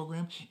Rangers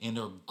program and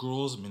our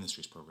Girls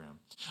Ministries program.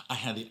 I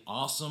had the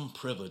awesome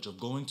privilege of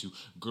going to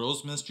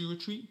Girls Ministry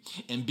Retreat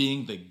and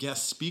being the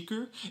guest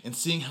speaker and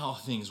seeing how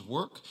things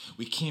work.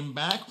 We came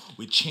back,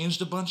 we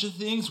changed a bunch of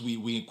things,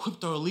 we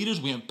equipped our leaders,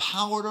 we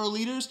empowered our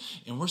leaders,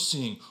 and we're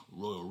seeing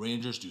Royal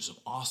Rangers do some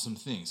awesome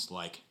things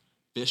like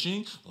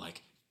fishing,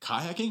 like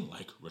kayaking,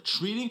 like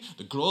retreating.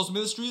 The girls'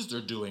 ministries,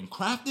 they're doing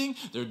crafting,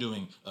 they're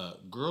doing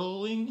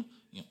girling.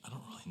 I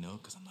don't really know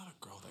because I'm not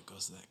a girl that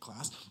goes to that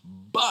class.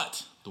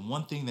 But the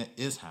one thing that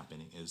is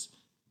happening is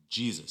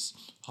Jesus,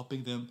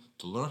 helping them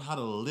to learn how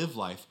to live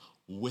life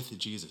with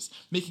Jesus,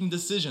 making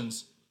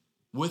decisions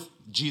with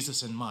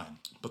Jesus in mind.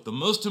 But the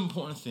most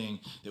important thing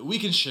that we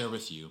can share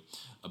with you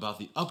about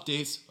the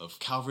updates of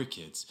Calvary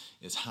Kids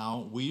is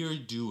how we are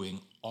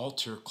doing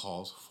altar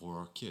calls for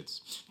our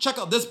kids. Check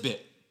out this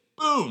bit.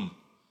 Boom!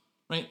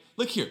 Right?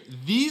 Look here.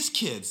 These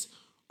kids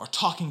are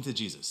talking to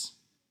Jesus.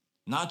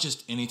 Not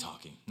just any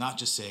talking, not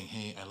just saying,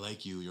 hey, I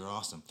like you, you're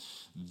awesome.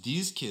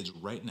 These kids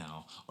right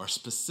now are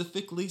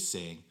specifically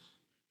saying,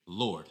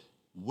 Lord,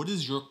 what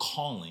is your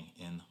calling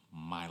in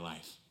my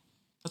life?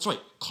 That's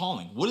right,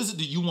 calling. What is it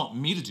that you want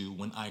me to do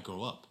when I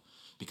grow up?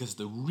 Because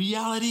the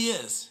reality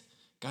is,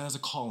 God has a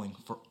calling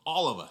for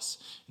all of us.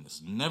 And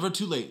it's never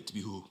too late to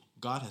be who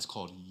God has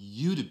called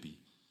you to be.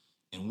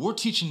 And we're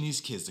teaching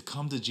these kids to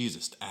come to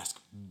Jesus to ask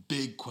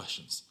big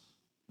questions,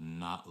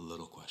 not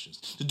little questions.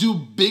 To do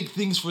big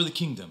things for the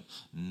kingdom,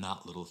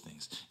 not little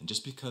things. And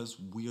just because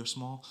we are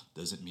small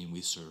doesn't mean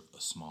we serve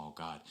a small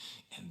God.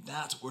 And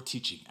that's what we're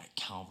teaching at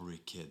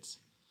Calvary Kids.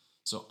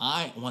 So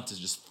I want to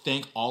just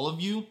thank all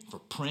of you for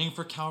praying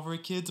for Calvary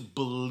Kids,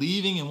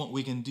 believing in what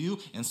we can do,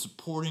 and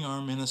supporting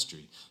our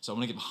ministry. So I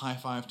want to give a high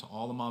five to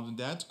all the moms and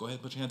dads. Go ahead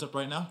and put your hands up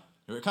right now.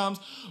 Here it comes.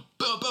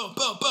 Boom, boom,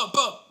 boom, boom,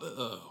 boom.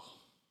 Oh,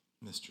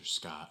 Mr.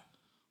 Scott,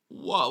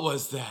 what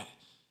was that?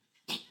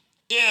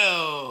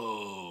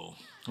 Ew.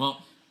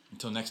 Well,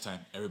 until next time,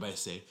 everybody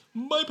say,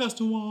 bye,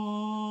 Pastor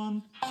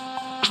Juan.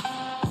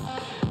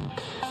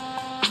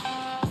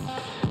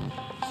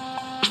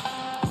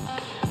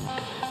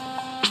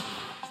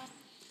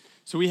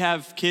 So we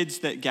have kids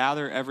that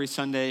gather every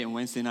Sunday and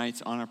Wednesday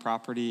nights on our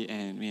property,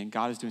 and man,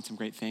 God is doing some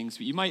great things.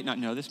 But you might not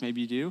know this,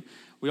 maybe you do.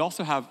 We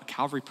also have a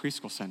Calvary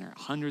Preschool Center,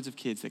 hundreds of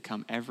kids that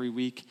come every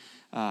week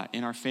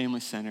in our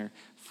family center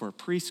for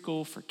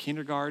preschool, for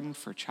kindergarten,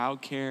 for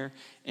childcare.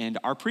 And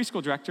our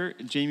preschool director,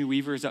 Jamie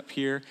Weaver, is up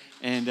here,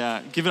 and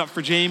give it up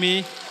for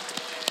Jamie.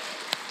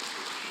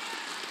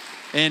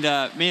 And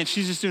man,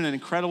 she's just doing an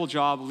incredible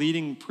job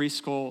leading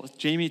preschool.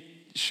 Jamie,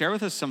 share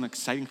with us some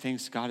exciting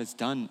things God has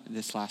done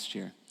this last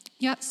year.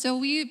 Yeah, so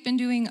we've been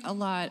doing a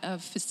lot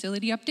of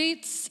facility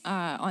updates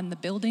on the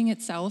building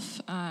itself.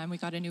 We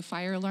got a new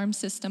fire alarm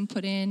system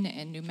put in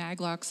and new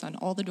mag locks on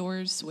all the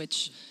doors,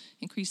 which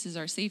increases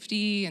our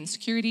safety and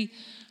security.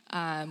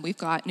 We've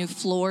got new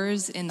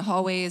floors in the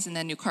hallways, and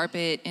then new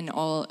carpet in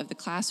all of the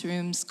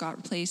classrooms got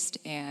replaced.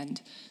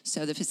 And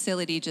so the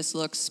facility just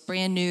looks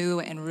brand new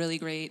and really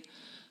great.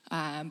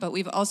 But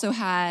we've also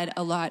had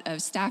a lot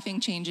of staffing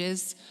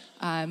changes.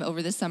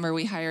 Over the summer,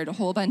 we hired a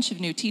whole bunch of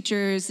new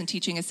teachers and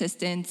teaching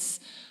assistants.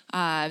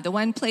 The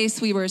one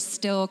place we were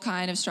still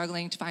kind of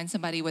struggling to find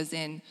somebody was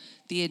in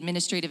the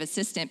administrative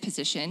assistant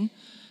position.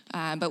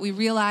 But we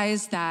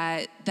realized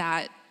that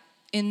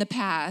in the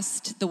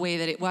past, the way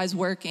that it was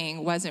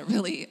working wasn't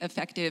really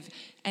effective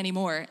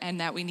anymore, and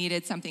that we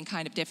needed something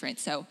kind of different.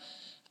 So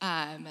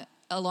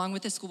along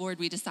with the school board,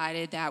 we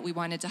decided that we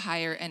wanted to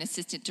hire an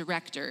assistant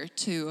director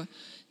to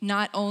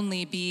not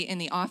only be in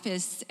the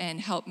office and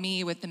help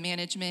me with the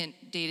management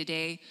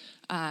day-to-day,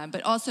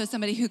 but also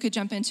somebody who could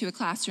jump into a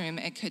classroom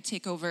and could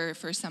take over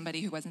for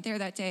somebody who wasn't there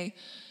that day,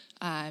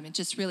 and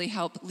just really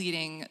help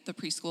leading the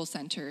preschool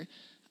center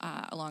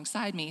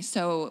alongside me.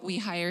 So we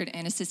hired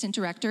an assistant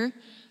director.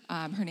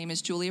 Her name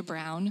is Julia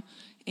Brown,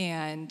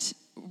 and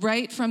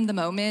right from the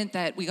moment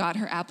that we got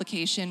her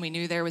application, we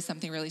knew there was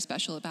something really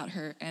special about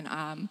her.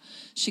 And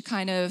she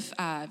kind of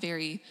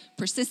very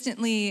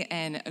persistently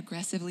and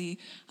aggressively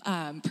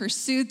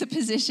pursued the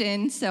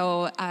position.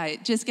 So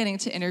just getting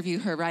to interview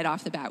her right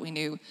off the bat, we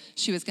knew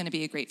she was going to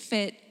be a great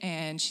fit,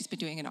 and she's been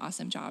doing an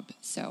awesome job.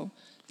 So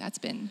that's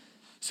been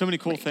so many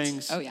cool great.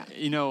 things. Oh, yeah.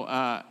 You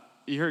know,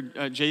 you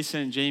heard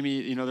Jason and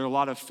Jamie, you know, there are a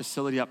lot of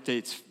facility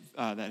updates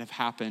that have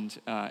happened.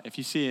 If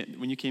you see it,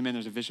 when you came in,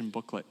 there's a vision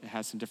booklet. It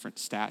has some different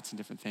stats and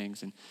different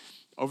things. And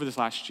over this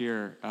last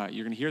year,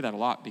 you're going to hear that a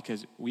lot,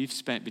 because we've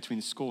spent between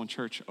the school and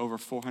church over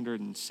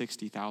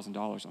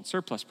 $460,000 on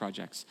surplus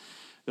projects.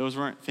 Those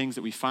weren't things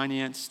that we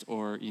financed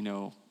or, you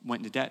know, went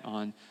into debt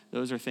on.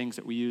 Those are things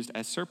that we used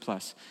as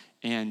surplus.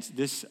 And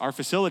our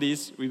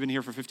facilities, we've been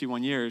here for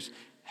 51 years,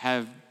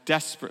 have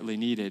desperately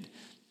needed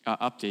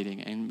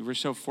updating. And we're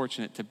so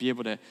fortunate to be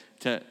able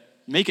to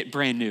make it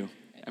brand new.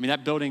 I mean,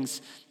 that building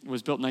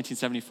was built in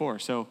 1974,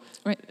 so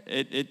right.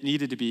 it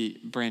needed to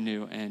be brand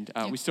new. And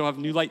we still have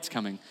new lights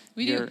coming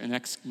here in the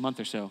next month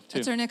or so, too.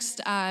 That's our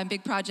next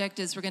big project,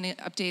 is we're going to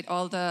update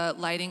all the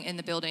lighting in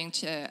the building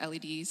to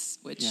LEDs,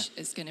 which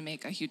is going to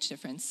make a huge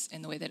difference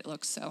in the way that it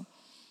looks. So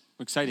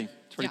exciting.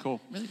 It's pretty cool.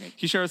 Really great. Can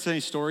you share with us any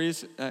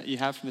stories you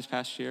have from this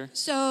past year?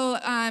 So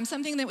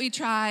something that we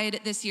tried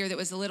this year that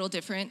was a little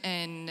different,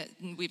 and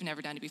we've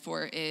never done it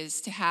before,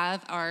 is to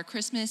have our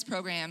Christmas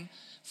program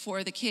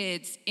for the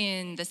kids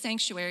in the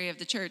sanctuary of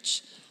the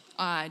church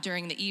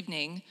during the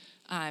evening,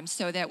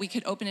 so that we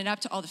could open it up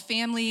to all the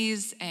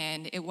families,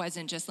 and it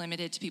wasn't just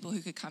limited to people who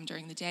could come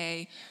during the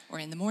day or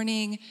in the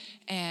morning.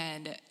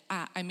 And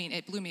I mean,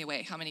 it blew me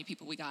away how many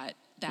people we got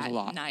that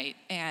night.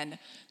 And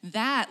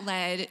that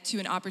led to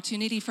an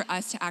opportunity for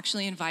us to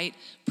actually invite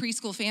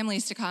preschool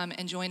families to come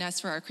and join us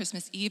for our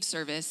Christmas Eve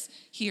service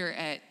here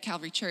at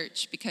Calvary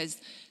Church,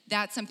 because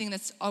that's something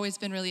that's always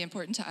been really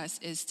important to us,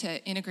 is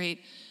to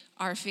integrate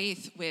our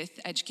faith with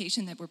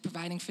education that we're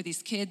providing for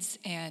these kids.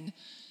 And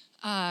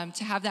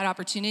To have that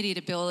opportunity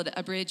to build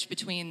a bridge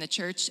between the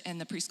church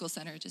and the preschool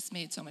center just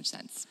made so much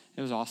sense.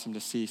 It was awesome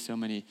to see so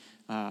many.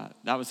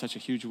 That was such a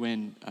huge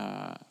win,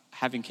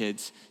 having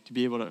kids, to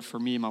be able to, for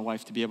me and my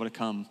wife, to be able to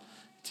come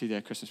to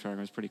the Christmas program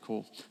was pretty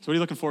cool. So what are you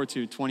looking forward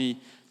to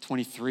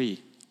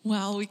 2023?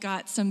 Well, we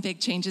got some big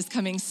changes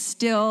coming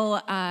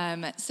still.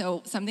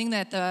 So something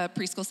that the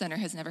preschool center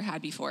has never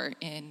had before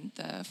in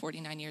the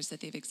 49 years that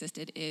they've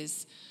existed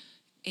is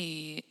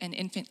an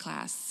infant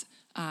class.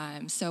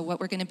 So what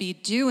we're going to be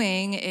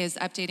doing is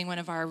updating one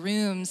of our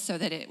rooms so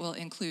that it will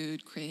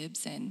include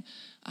cribs and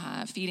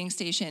feeding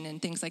station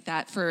and things like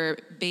that for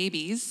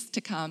babies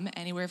to come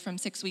anywhere from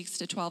 6 weeks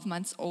to 12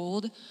 months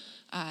old.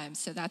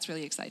 So that's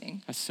really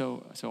exciting. That's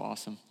so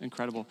awesome,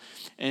 incredible.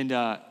 And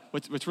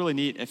what's really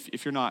neat,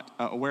 if you're not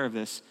aware of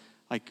this,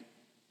 like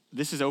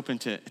this is open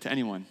to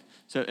anyone.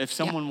 So if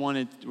someone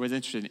was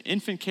interested in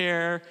infant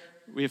care,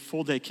 we have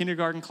full day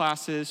kindergarten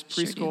classes,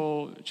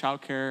 preschool,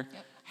 childcare.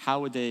 Yep.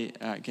 How would they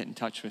get in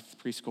touch with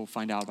preschool,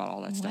 find out about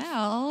all that stuff?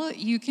 Well,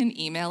 you can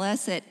email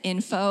us at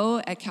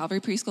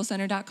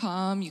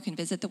info@calvarypreschoolcenter.com. You can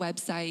visit the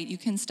website. You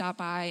can stop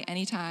by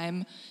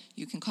anytime.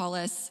 You can call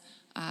us.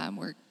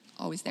 We're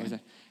always there.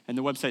 And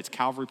the website's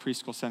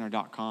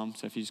calvarypreschoolcenter.com.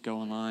 So if you just go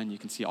online, you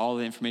can see all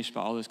the information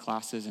about all those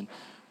classes. And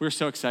we're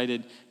so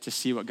excited to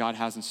see what God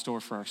has in store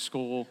for our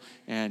school.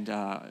 And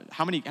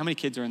how many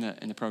kids are in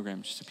the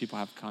program, just so people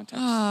have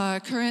context?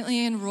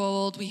 Currently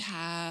enrolled, we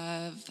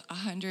have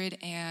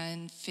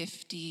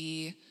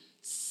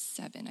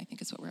 157, I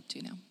think is what we're up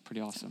to now.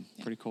 Pretty awesome. So,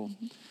 yeah. Pretty cool.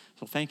 Mm-hmm.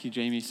 So thank you,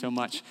 Jamie, so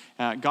much.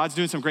 God's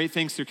doing some great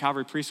things through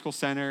Calvary Preschool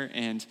Center.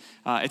 And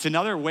it's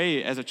another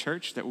way as a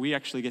church that we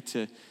actually get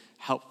to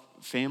help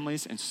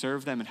families and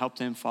serve them and help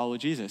them follow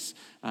Jesus,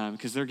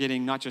 because they're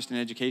getting not just an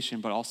education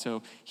but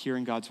also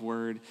hearing God's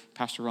word.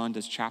 Pastor Ron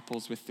does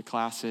chapels with the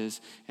classes,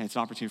 and it's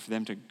an opportunity for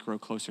them to grow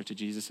closer to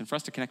Jesus and for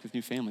us to connect with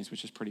new families,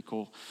 which is pretty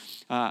cool.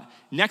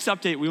 Next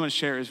update we want to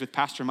share is with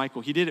Pastor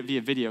Michael. He did it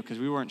via video because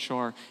we weren't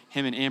sure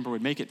him and Amber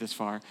would make it this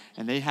far,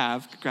 and they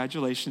have.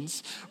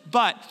 Congratulations.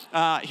 But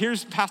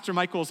here's Pastor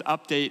Michael's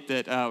update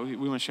that we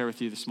want to share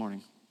with you this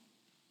morning.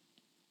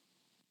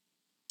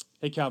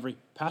 Hey Calvary,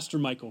 Pastor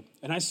Michael,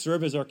 and I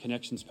serve as our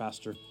Connections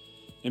pastor.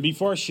 And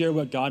before I share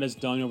what God has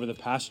done over the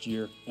past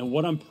year and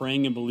what I'm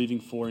praying and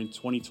believing for in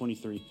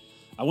 2023,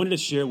 I wanted to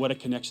share what a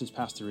Connections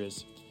pastor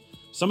is.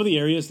 Some of the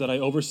areas that I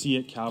oversee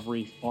at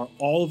Calvary are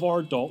all of our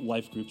adult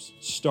life groups,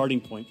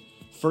 Starting Point,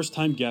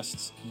 first-time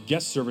guests,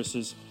 guest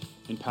services,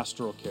 and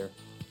pastoral care.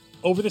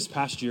 Over this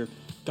past year,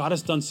 God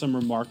has done some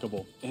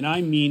remarkable, and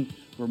I mean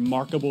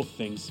remarkable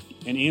things,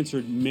 and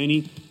answered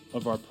many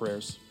of our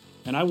prayers.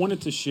 And I wanted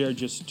to share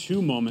just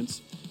 2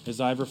 moments as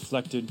I've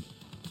reflected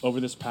over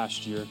this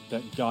past year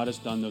that God has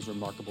done those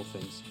remarkable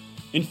things.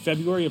 In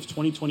February of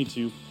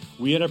 2022,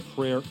 we had a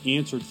prayer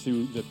answered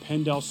through the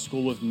Pendel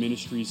School of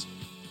Ministries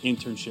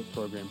internship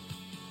program.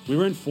 We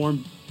were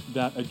informed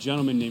that a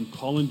gentleman named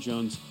Colin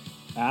Jones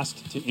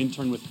asked to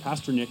intern with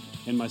Pastor Nick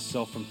and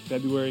myself from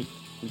February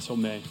until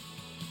May.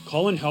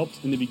 Colin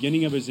helped in the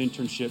beginning of his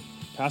internship.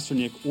 Pastor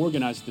Nick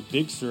organized the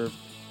Big Serve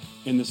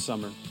in the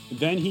summer.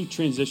 Then he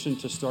transitioned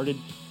to started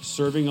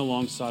serving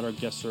alongside our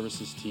guest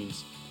services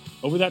teams.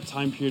 Over that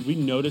time period, we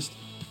noticed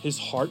his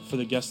heart for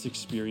the guest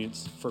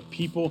experience, for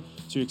people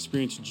to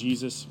experience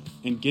Jesus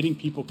and getting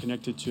people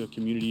connected to a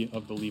community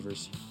of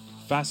believers.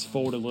 Fast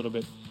forward a little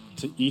bit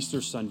to Easter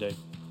Sunday,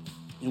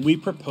 and we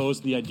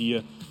proposed the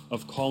idea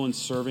of Colin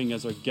serving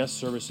as our guest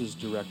services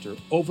director,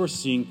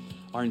 overseeing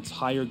our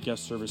entire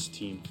guest service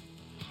team.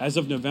 As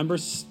of November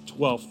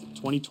 12th,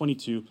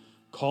 2022,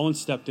 Colin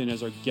stepped in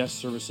as our guest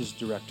services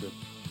director.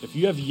 If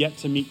you have yet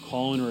to meet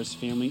Colin or his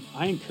family,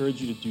 I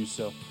encourage you to do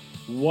so.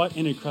 What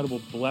an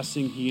incredible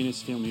blessing he and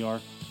his family are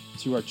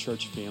to our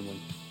church family.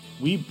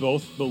 We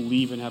both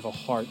believe and have a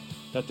heart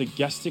that the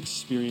guest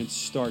experience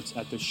starts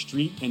at the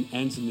street and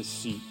ends in the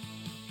seat.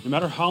 No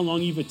matter how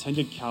long you've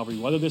attended Calvary,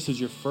 whether this is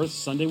your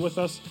first Sunday with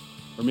us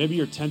or maybe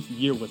your 10th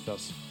year with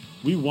us,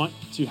 we want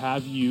to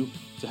have you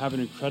to have an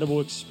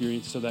incredible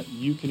experience so that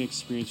you can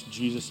experience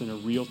Jesus in a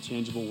real,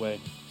 tangible way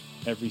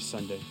every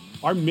Sunday.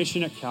 Our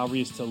mission at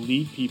Calvary is to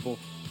lead people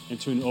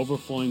into an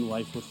overflowing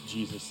life with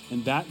Jesus.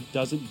 And that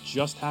doesn't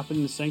just happen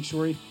in the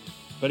sanctuary,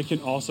 but it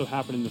can also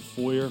happen in the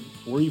foyer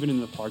or even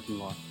in the parking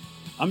lot.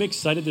 I'm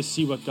excited to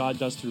see what God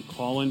does through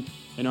Colin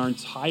and our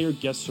entire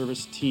guest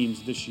service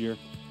teams this year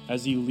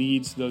as he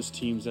leads those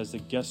teams as the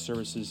guest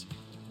services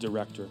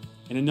director.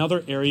 And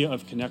another area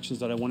of connections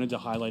that I wanted to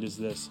highlight is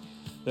this,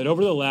 that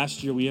over the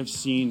last year, we have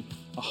seen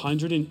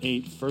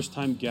 108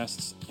 first-time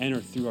guests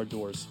enter through our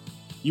doors.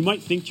 You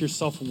might think to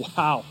yourself,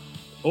 wow,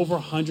 over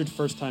 100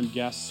 first-time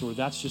guests, or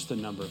that's just a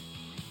number.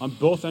 On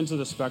both ends of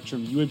the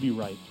spectrum, you would be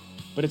right,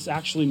 but it's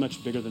actually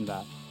much bigger than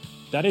that.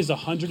 That is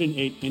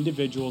 108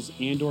 individuals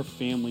and or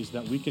families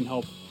that we can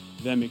help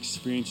them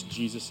experience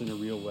Jesus in a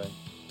real way.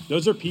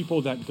 Those are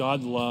people that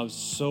God loves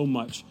so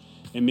much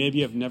and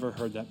maybe have never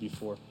heard that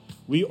before.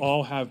 We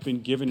all have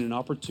been given an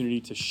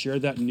opportunity to share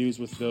that news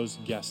with those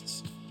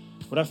guests.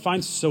 What I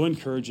find so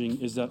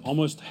encouraging is that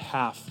almost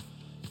half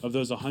of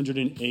those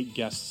 108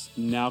 guests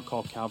now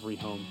call Calvary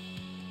home.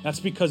 That's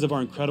because of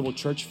our incredible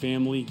church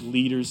family,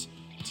 leaders,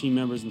 team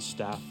members, and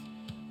staff.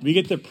 We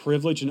get the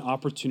privilege and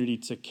opportunity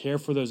to care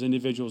for those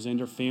individuals and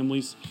their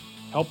families,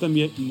 help them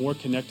get more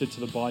connected to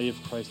the body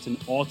of Christ, and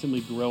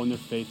ultimately grow in their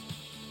faith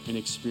and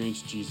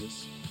experience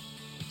Jesus.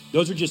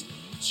 Those are just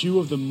two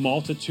of the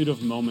multitude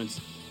of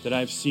moments that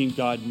I've seen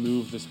God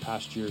move this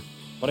past year.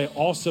 But I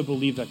also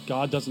believe that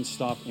God doesn't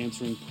stop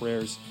answering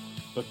prayers,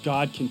 but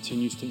God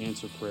continues to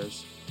answer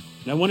prayers.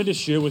 And I wanted to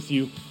share with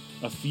you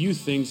a few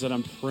things that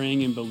I'm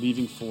praying and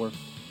believing for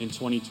in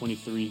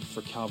 2023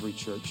 for Calvary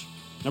Church.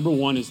 Number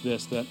one is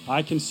this, that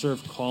I can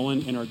serve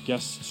Colin and our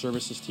guest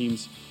services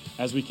teams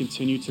as we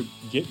continue to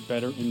get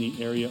better in the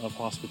area of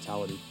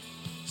hospitality.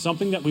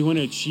 Something that we want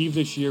to achieve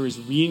this year is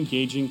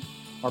re-engaging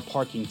our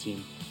parking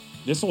team.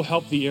 This will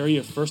help the area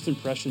of first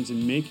impressions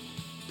and make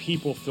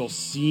people feel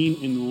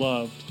seen and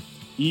loved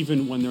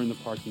even when they're in the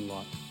parking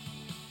lot.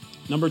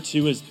 Number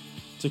two is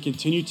to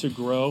continue to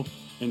grow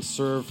and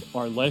serve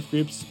our life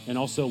groups and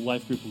also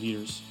life group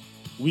leaders.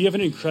 We have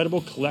an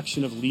incredible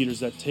collection of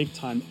leaders that take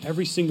time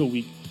every single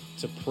week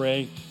to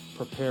pray,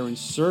 prepare, and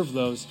serve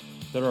those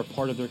that are a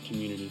part of their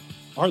community.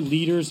 Our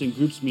leaders and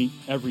groups meet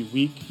every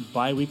week,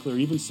 bi-weekly, or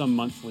even some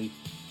monthly,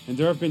 and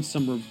there have been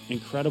some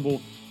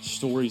incredible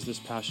stories this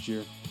past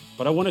year.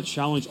 But I want to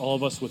challenge all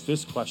of us with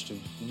this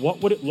question.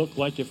 What would it look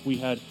like if we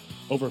had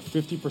over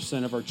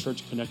 50% of our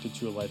church connected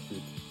to a life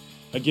group?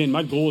 Again,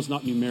 my goal is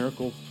not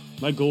numerical.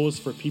 My goal is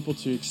for people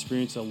to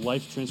experience a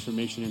life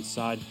transformation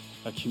inside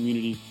a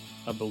community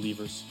of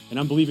believers. And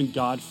I'm believing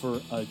God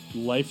for a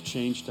life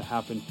change to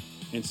happen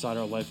inside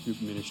our life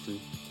group ministry.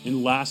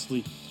 And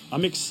lastly,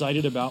 I'm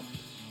excited about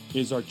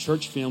is our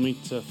church family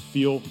to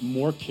feel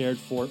more cared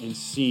for and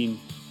seen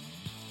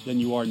than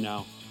you are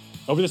now.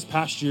 Over this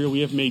past year,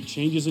 we have made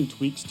changes and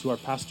tweaks to our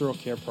pastoral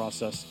care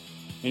process.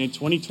 And in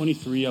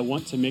 2023, I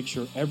want to make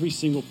sure every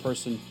single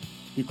person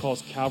who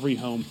calls Calvary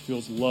home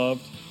feels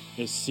loved,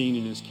 is seen,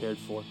 and is cared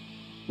for.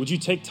 Would you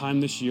take time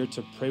this year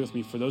to pray with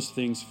me for those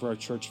things for our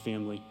church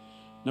family?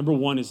 Number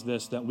one is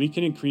this, that we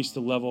can increase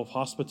the level of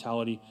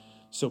hospitality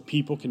so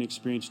people can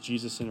experience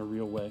Jesus in a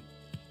real way.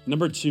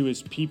 Number two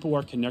is people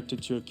are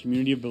connected to a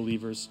community of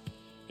believers.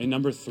 And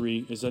number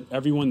three is that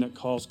everyone that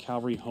calls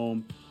Calvary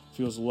home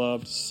feels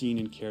loved, seen,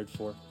 and cared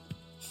for.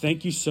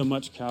 Thank you so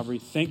much, Calvary.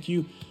 Thank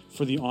you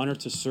for the honor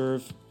to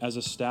serve as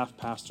a staff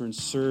pastor and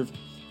serve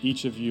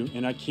each of you.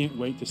 And I can't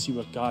wait to see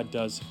what God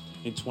does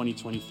in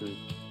 2023.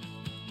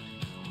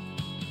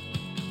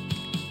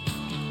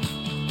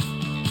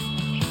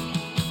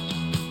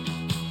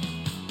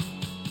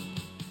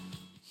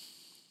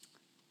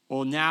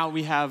 Well, now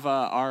we have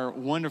our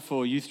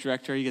wonderful youth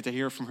director. You get to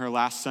hear from her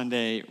last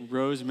Sunday,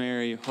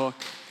 Rosemary Hook.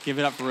 Give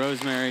it up for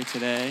Rosemary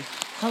today.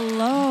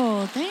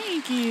 Hello,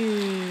 thank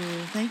you.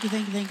 Thank you.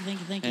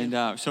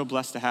 And so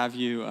blessed to have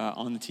you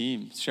on the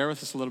team. Share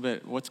with us a little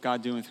bit, what's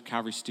God doing with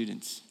Calvary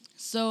students?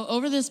 So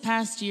over this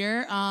past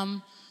year,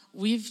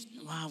 we've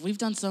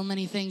done so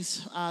many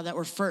things that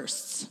were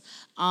firsts.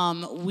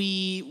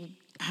 We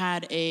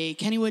had a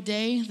Kennywood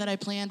Day that I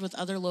planned with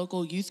other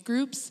local youth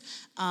groups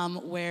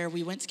where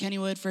we went to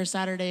Kennywood for a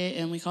Saturday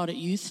and we called it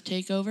Youth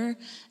Takeover.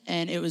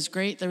 And it was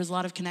great. There was a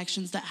lot of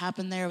connections that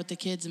happened there with the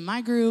kids in my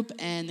group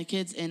and the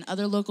kids in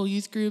other local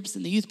youth groups.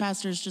 And the youth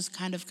pastors just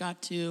kind of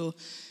got to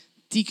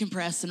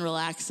decompress and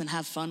relax and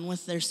have fun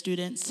with their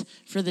students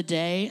for the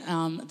day.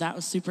 That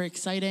was super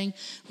exciting.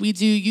 We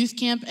do youth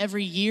camp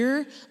every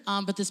year,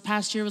 but this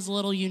past year was a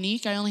little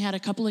unique. I only had a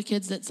couple of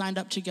kids that signed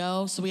up to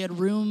go, so we had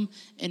room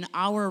in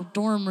our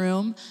dorm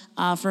room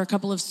for a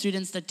couple of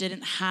students that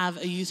didn't have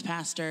a youth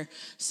pastor.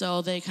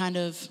 So they kind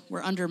of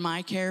were under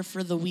my care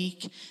for the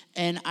week,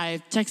 and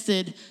I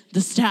texted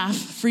the staff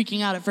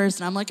freaking out at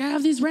first, and I'm like, I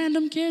have these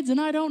random kids, and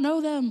I don't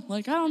know them.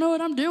 Like, I don't know what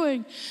I'm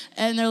doing.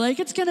 And they're like,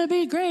 it's going to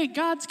be great.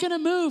 God's going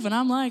to move. And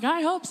I'm like,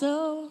 I hope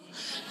so.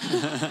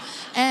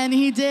 And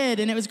he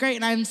did, and it was great.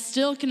 And I'm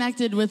still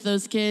connected with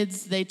those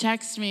kids. They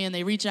text me, and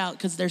they reach out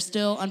because they're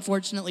still,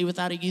 unfortunately,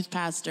 without a youth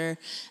pastor.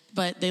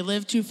 But they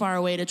live too far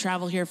away to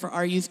travel here for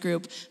our youth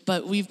group.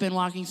 But we've been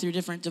walking through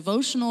different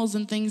devotionals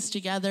and things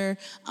together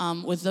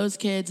with those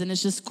kids. And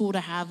it's just cool to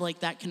have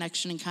like that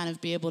connection and kind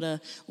of be able to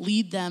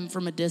lead them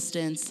from a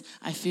distance.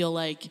 I feel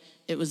like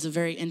it was a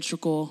very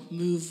integral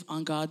move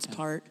on God's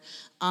part.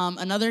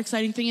 Another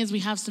exciting thing is we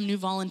have some new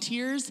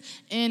volunteers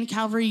in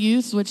Calvary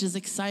Youth, which is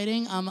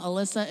exciting.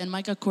 Alyssa and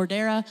Micah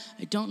Cordera,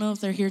 I don't know if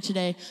they're here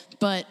today,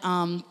 but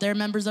they're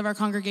members of our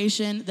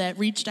congregation that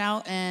reached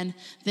out and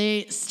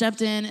they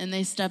stepped in and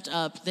they stepped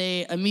up.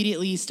 They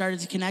immediately started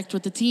to connect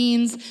with the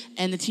teens,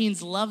 and the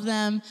teens love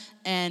them,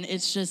 and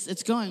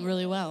it's going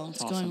really well.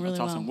 It's awesome. going really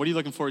That's awesome. well. What are you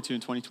looking forward to in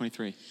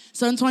 2023?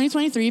 So in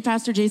 2023,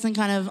 Pastor Jason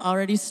kind of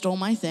already stole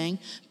my thing,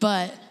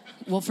 but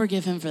we'll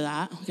forgive him for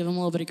that. We'll give him a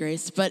little bit of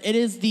grace. But it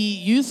is the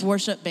youth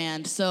worship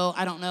band. So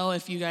I don't know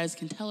if you guys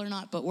can tell or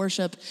not, but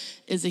worship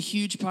is a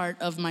huge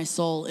part of my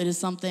soul. It is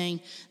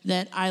something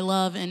that I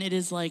love, and it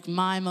is like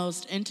my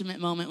most intimate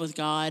moment with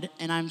God.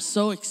 And I'm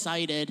so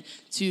excited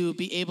to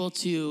be able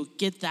to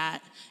get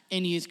that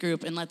in youth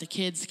group and let the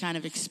kids kind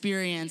of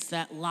experience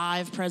that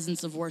live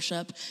presence of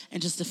worship and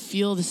just to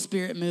feel the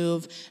Spirit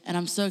move. And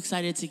I'm so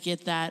excited to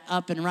get that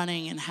up and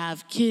running and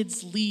have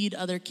kids lead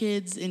other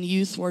kids in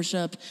youth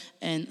worship.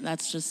 And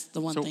that's just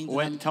the one thing.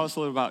 Tell us a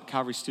little about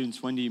Calvary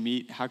students. When do you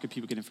meet? How can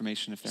people get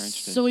information if they're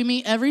interested? So we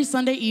meet every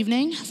Sunday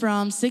evening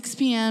from 6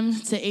 p.m.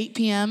 to 8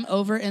 p.m.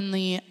 over in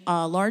the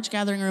large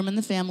gathering room in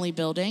the family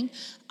building.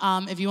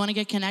 If you want to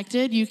get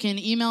connected, you can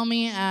email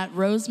me at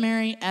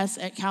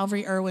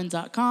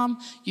rosemarys@calvaryirwin.com.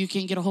 You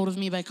can get a hold of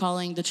me by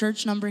calling the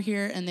church number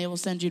here, and they will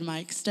send you to my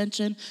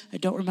extension. I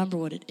don't remember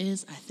what it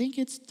is. I think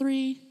it's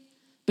 3.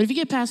 But if you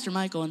get Pastor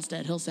Michael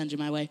instead, he'll send you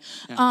my way.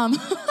 Yeah.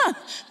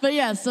 But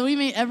yeah, so we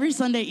meet every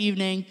Sunday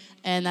evening,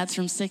 and that's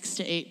from 6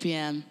 to 8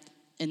 p.m.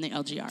 in the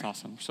LGR. That's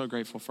awesome. We're so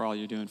grateful for all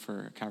you're doing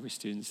for Calvary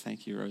students.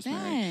 Thank you, Rosemary.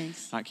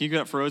 Thanks. Can you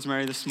get up for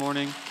Rosemary this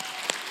morning?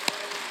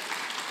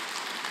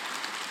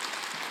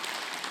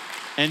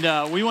 And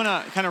we want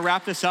to kind of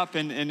wrap this up.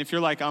 And if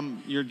you're like,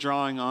 you're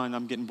drawing on,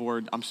 I'm getting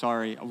bored, I'm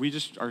sorry. We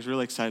just are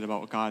really excited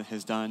about what God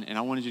has done. And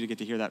I wanted you to get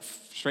to hear that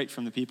straight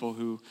from the people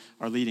who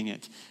are leading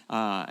it.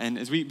 And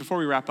before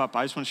we wrap up,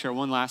 I just want to share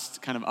one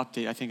last kind of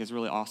update I think is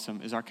really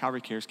awesome, is our Calvary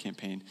Cares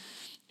campaign.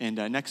 And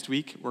next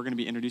week, we're going to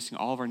be introducing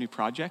all of our new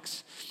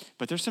projects.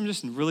 But there's some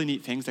just really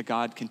neat things that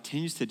God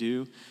continues to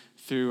do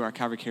through our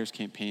Calvary Cares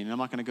campaign. And I'm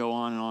not going to go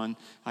on and on.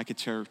 I could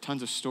share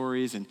tons of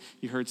stories, and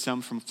you heard some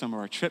from some of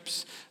our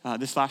trips.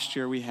 This last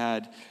year, we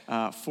had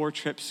 4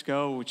 trips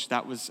go, which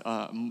that was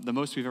the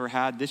most we've ever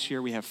had. This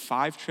year, we have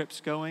 5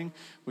 trips going,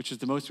 which is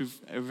the most we've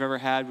ever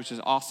had, which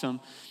is awesome.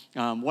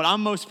 What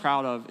I'm most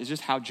proud of is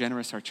just how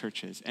generous our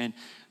church is. And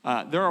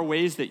there are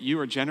ways that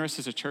you are generous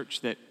as a church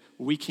that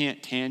we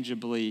can't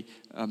tangibly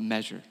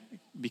measure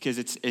because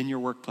it's in your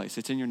workplace,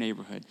 it's in your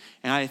neighborhood.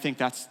 And I think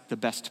that's the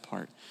best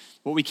part.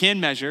 What we can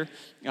measure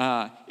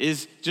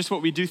is just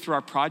what we do through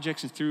our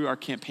projects and through our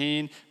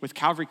campaign. With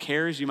Calvary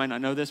Cares, you might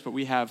not know this, but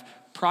we have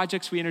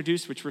projects we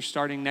introduced, which we're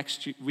starting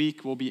next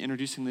week. We'll be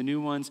introducing the new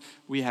ones.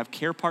 We have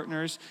care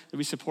partners that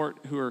we support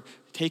who are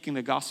taking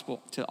the gospel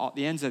to all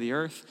the ends of the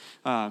earth.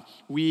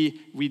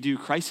 We do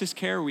crisis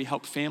care. We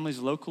help families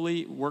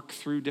locally work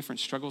through different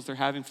struggles they're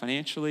having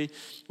financially.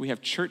 We have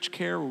church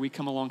care where we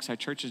come alongside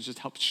churches, just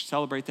help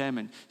celebrate them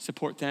and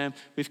support them.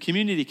 We have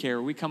community care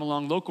where we come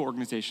along local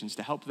organizations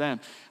to help them.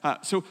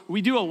 So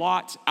we do a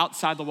lot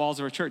outside the walls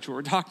of our church, what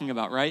we're talking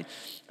about, right?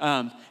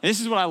 And this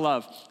is what I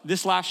love.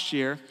 This last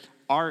year,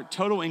 our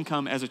total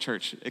income as a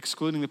church,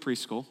 excluding the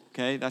preschool,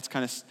 okay, that's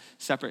kind of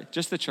separate,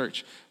 just the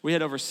church, we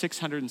had over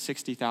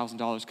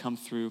 $660,000 come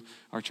through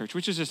our church,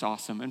 which is just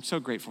awesome. I'm so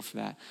grateful for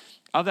that.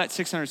 Of that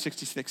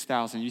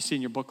 $666,000, you see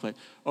in your booklet,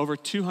 over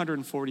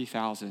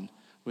 $240,000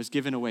 was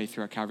given away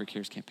through our Calvary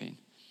Cares campaign.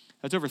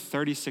 That's over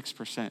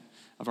 36%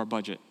 of our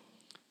budget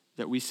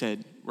that we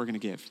said we're going to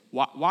give.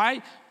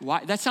 Why?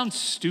 That sounds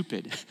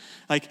stupid.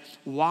 Like,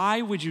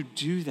 why would you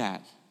do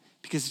that?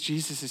 Because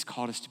Jesus has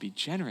called us to be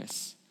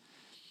generous.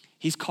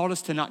 He's called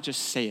us to not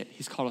just say it,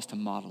 he's called us to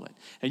model it.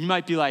 And you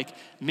might be like,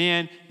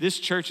 man, this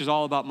church is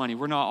all about money.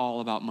 We're not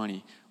all about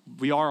money.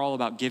 We are all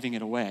about giving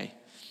it away.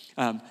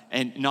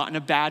 And not in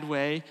a bad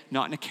way,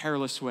 not in a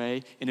careless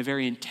way, in a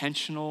very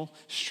intentional,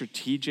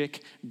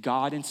 strategic,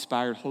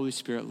 God-inspired, Holy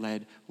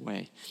Spirit-led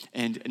way.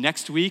 And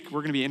next week,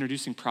 we're going to be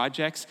introducing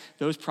projects.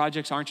 Those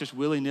projects aren't just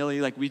willy-nilly,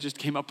 like we just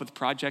came up with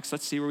projects.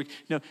 Let's see where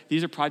no,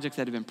 these are projects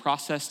that have been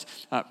processed,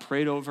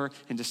 prayed over,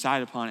 and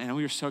decided upon. And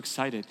we are so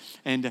excited.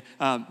 And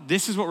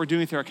this is what we're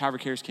doing through our Calvary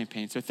Cares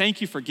campaign. So thank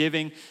you for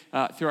giving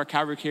through our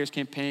Calvary Cares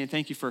campaign.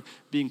 Thank you for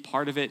being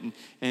part of it.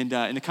 And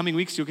in the coming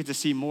weeks, you'll get to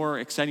see more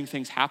exciting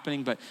things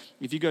happening. But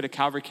if you go to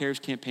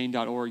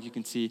calvarycarescampaign.org, you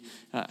can see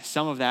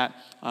some of that.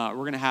 We're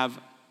going to have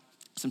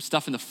some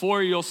stuff in the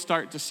foyer you'll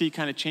start to see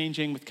kind of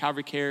changing with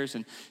Calvary Cares,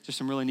 and just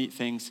some really neat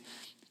things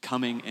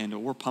coming,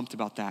 and we're pumped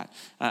about that.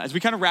 As we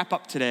kind of wrap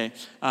up today,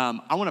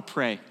 I want to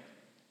pray.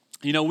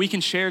 You know, we can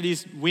share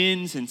these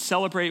wins and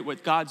celebrate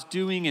what God's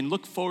doing and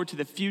look forward to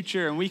the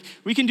future, and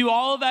we can do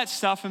all of that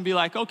stuff and be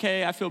like,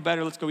 okay, I feel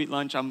better, let's go eat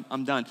lunch,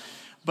 I'm done.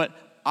 But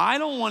I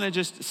don't want to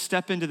just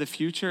step into the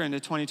future, into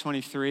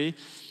 2023,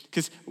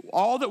 because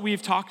all that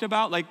we've talked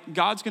about, like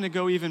God's going to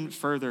go even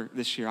further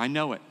this year. I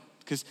know it,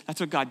 because that's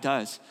what God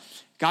does.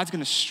 God's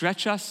going to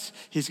stretch us,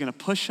 he's going to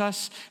push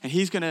us, and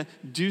he's going to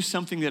do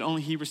something that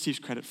only he receives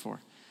credit for.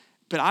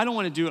 But I don't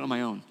want to do it on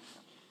my own.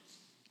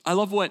 I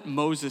love what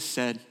Moses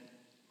said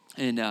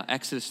in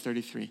Exodus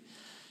 33.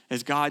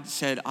 As God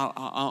said,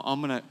 I'm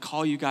going to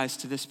call you guys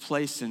to this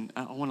place, and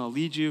I want to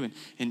lead you.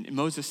 And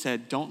Moses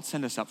said, don't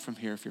send us up from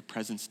here if your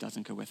presence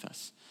doesn't go with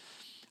us.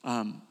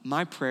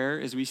 My prayer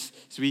is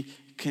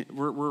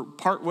we're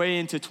part way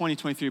into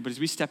 2023, but as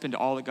we step into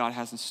all that God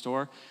has in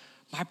store,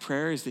 my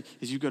prayer is that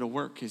as you go to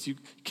work, as you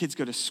kids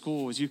go to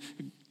school, as you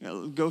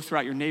go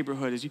throughout your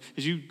neighborhood,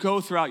 as you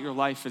go throughout your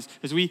life,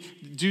 as we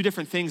do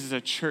different things as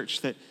a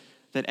church, that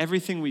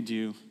everything we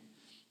do,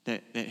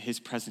 that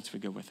his presence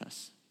would go with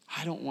us.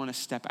 I don't want to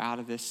step out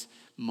of this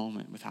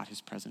moment without his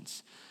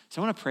presence.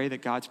 So I want to pray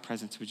that God's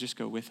presence would just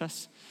go with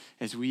us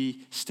as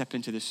we step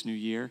into this new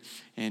year.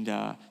 And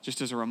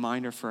just as a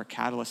reminder for a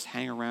catalyst,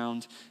 hang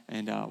around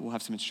and we'll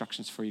have some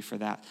instructions for you for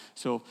that.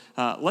 So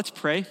let's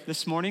pray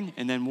this morning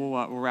and then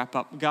we'll wrap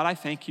up. God, I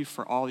thank you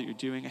for all that you're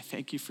doing. I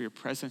thank you for your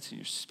presence and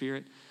your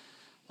spirit.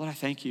 Lord, I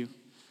thank you,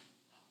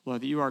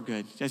 Lord, that you are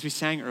good. As we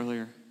sang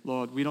earlier,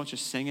 Lord, we don't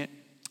just sing it,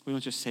 we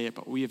don't just say it,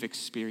 but we have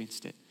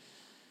experienced it.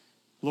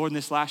 Lord, in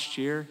this last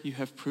year, you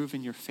have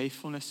proven your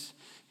faithfulness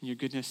and your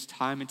goodness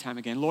time and time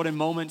again. Lord, in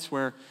moments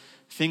where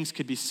things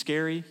could be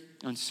scary,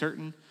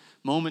 uncertain,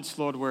 moments,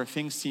 Lord, where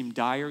things seem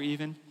dire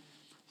even,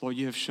 Lord,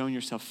 you have shown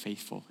yourself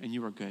faithful and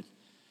you are good.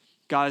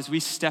 God, as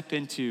we step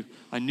into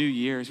a new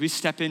year, as we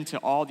step into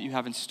all that you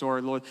have in store,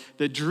 Lord,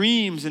 the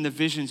dreams and the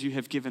visions you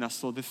have given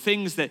us, Lord, the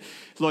things that,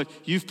 Lord,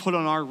 you've put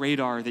on our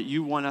radar that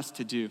you want us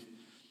to do.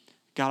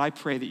 God, I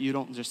pray that you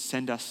don't just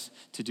send us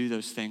to do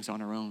those things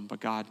on our own,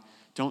 but God,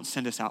 don't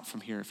send us out from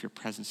here if your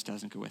presence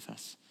doesn't go with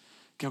us.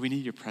 God, we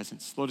need your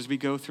presence. Lord, as we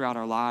go throughout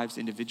our lives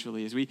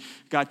individually, as we,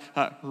 God,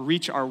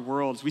 reach our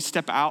world, as we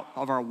step out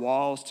of our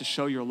walls to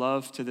show your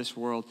love to this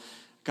world,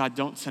 God,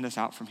 don't send us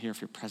out from here if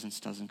your presence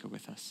doesn't go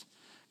with us.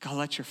 God,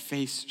 let your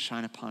face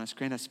shine upon us.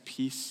 Grant us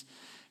peace.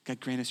 God,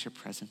 grant us your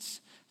presence.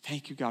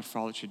 Thank you, God, for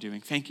all that you're doing.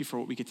 Thank you for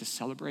what we get to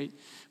celebrate.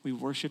 We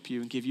worship you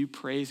and give you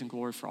praise and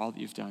glory for all that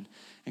you've done.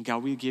 And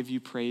God, we give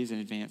you praise in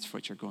advance for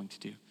what you're going to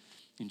do.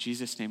 In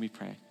Jesus' name we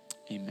pray.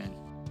 Amen.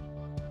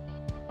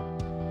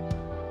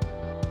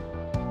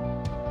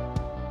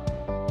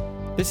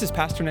 This is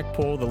Pastor Nick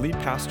Poole, the lead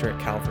pastor at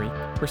Calvary.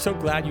 We're so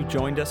glad you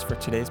joined us for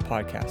today's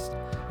podcast.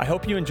 I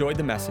hope you enjoyed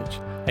the message.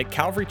 At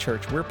Calvary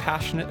Church, we're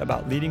passionate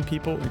about leading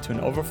people into an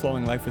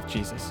overflowing life with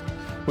Jesus.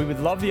 We would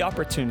love the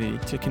opportunity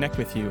to connect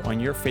with you on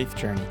your faith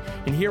journey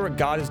and hear what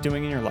God is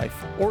doing in your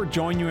life, or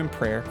join you in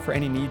prayer for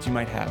any needs you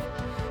might have.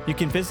 You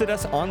can visit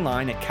us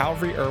online at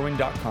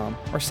calvaryirwin.com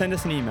or send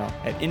us an email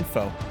at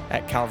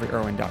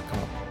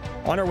info@calvaryirwin.com.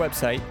 On our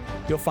website,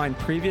 you'll find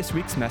previous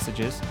week's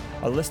messages,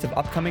 a list of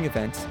upcoming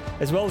events,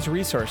 as well as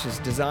resources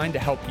designed to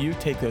help you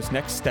take those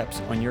next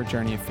steps on your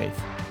journey of faith.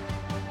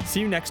 See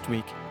you next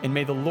week, and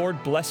may the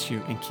Lord bless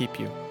you and keep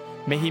you.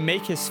 May he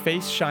make his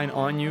face shine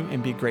on you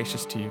and be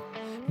gracious to you.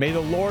 May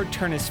the Lord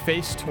turn his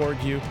face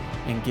toward you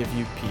and give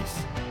you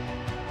peace.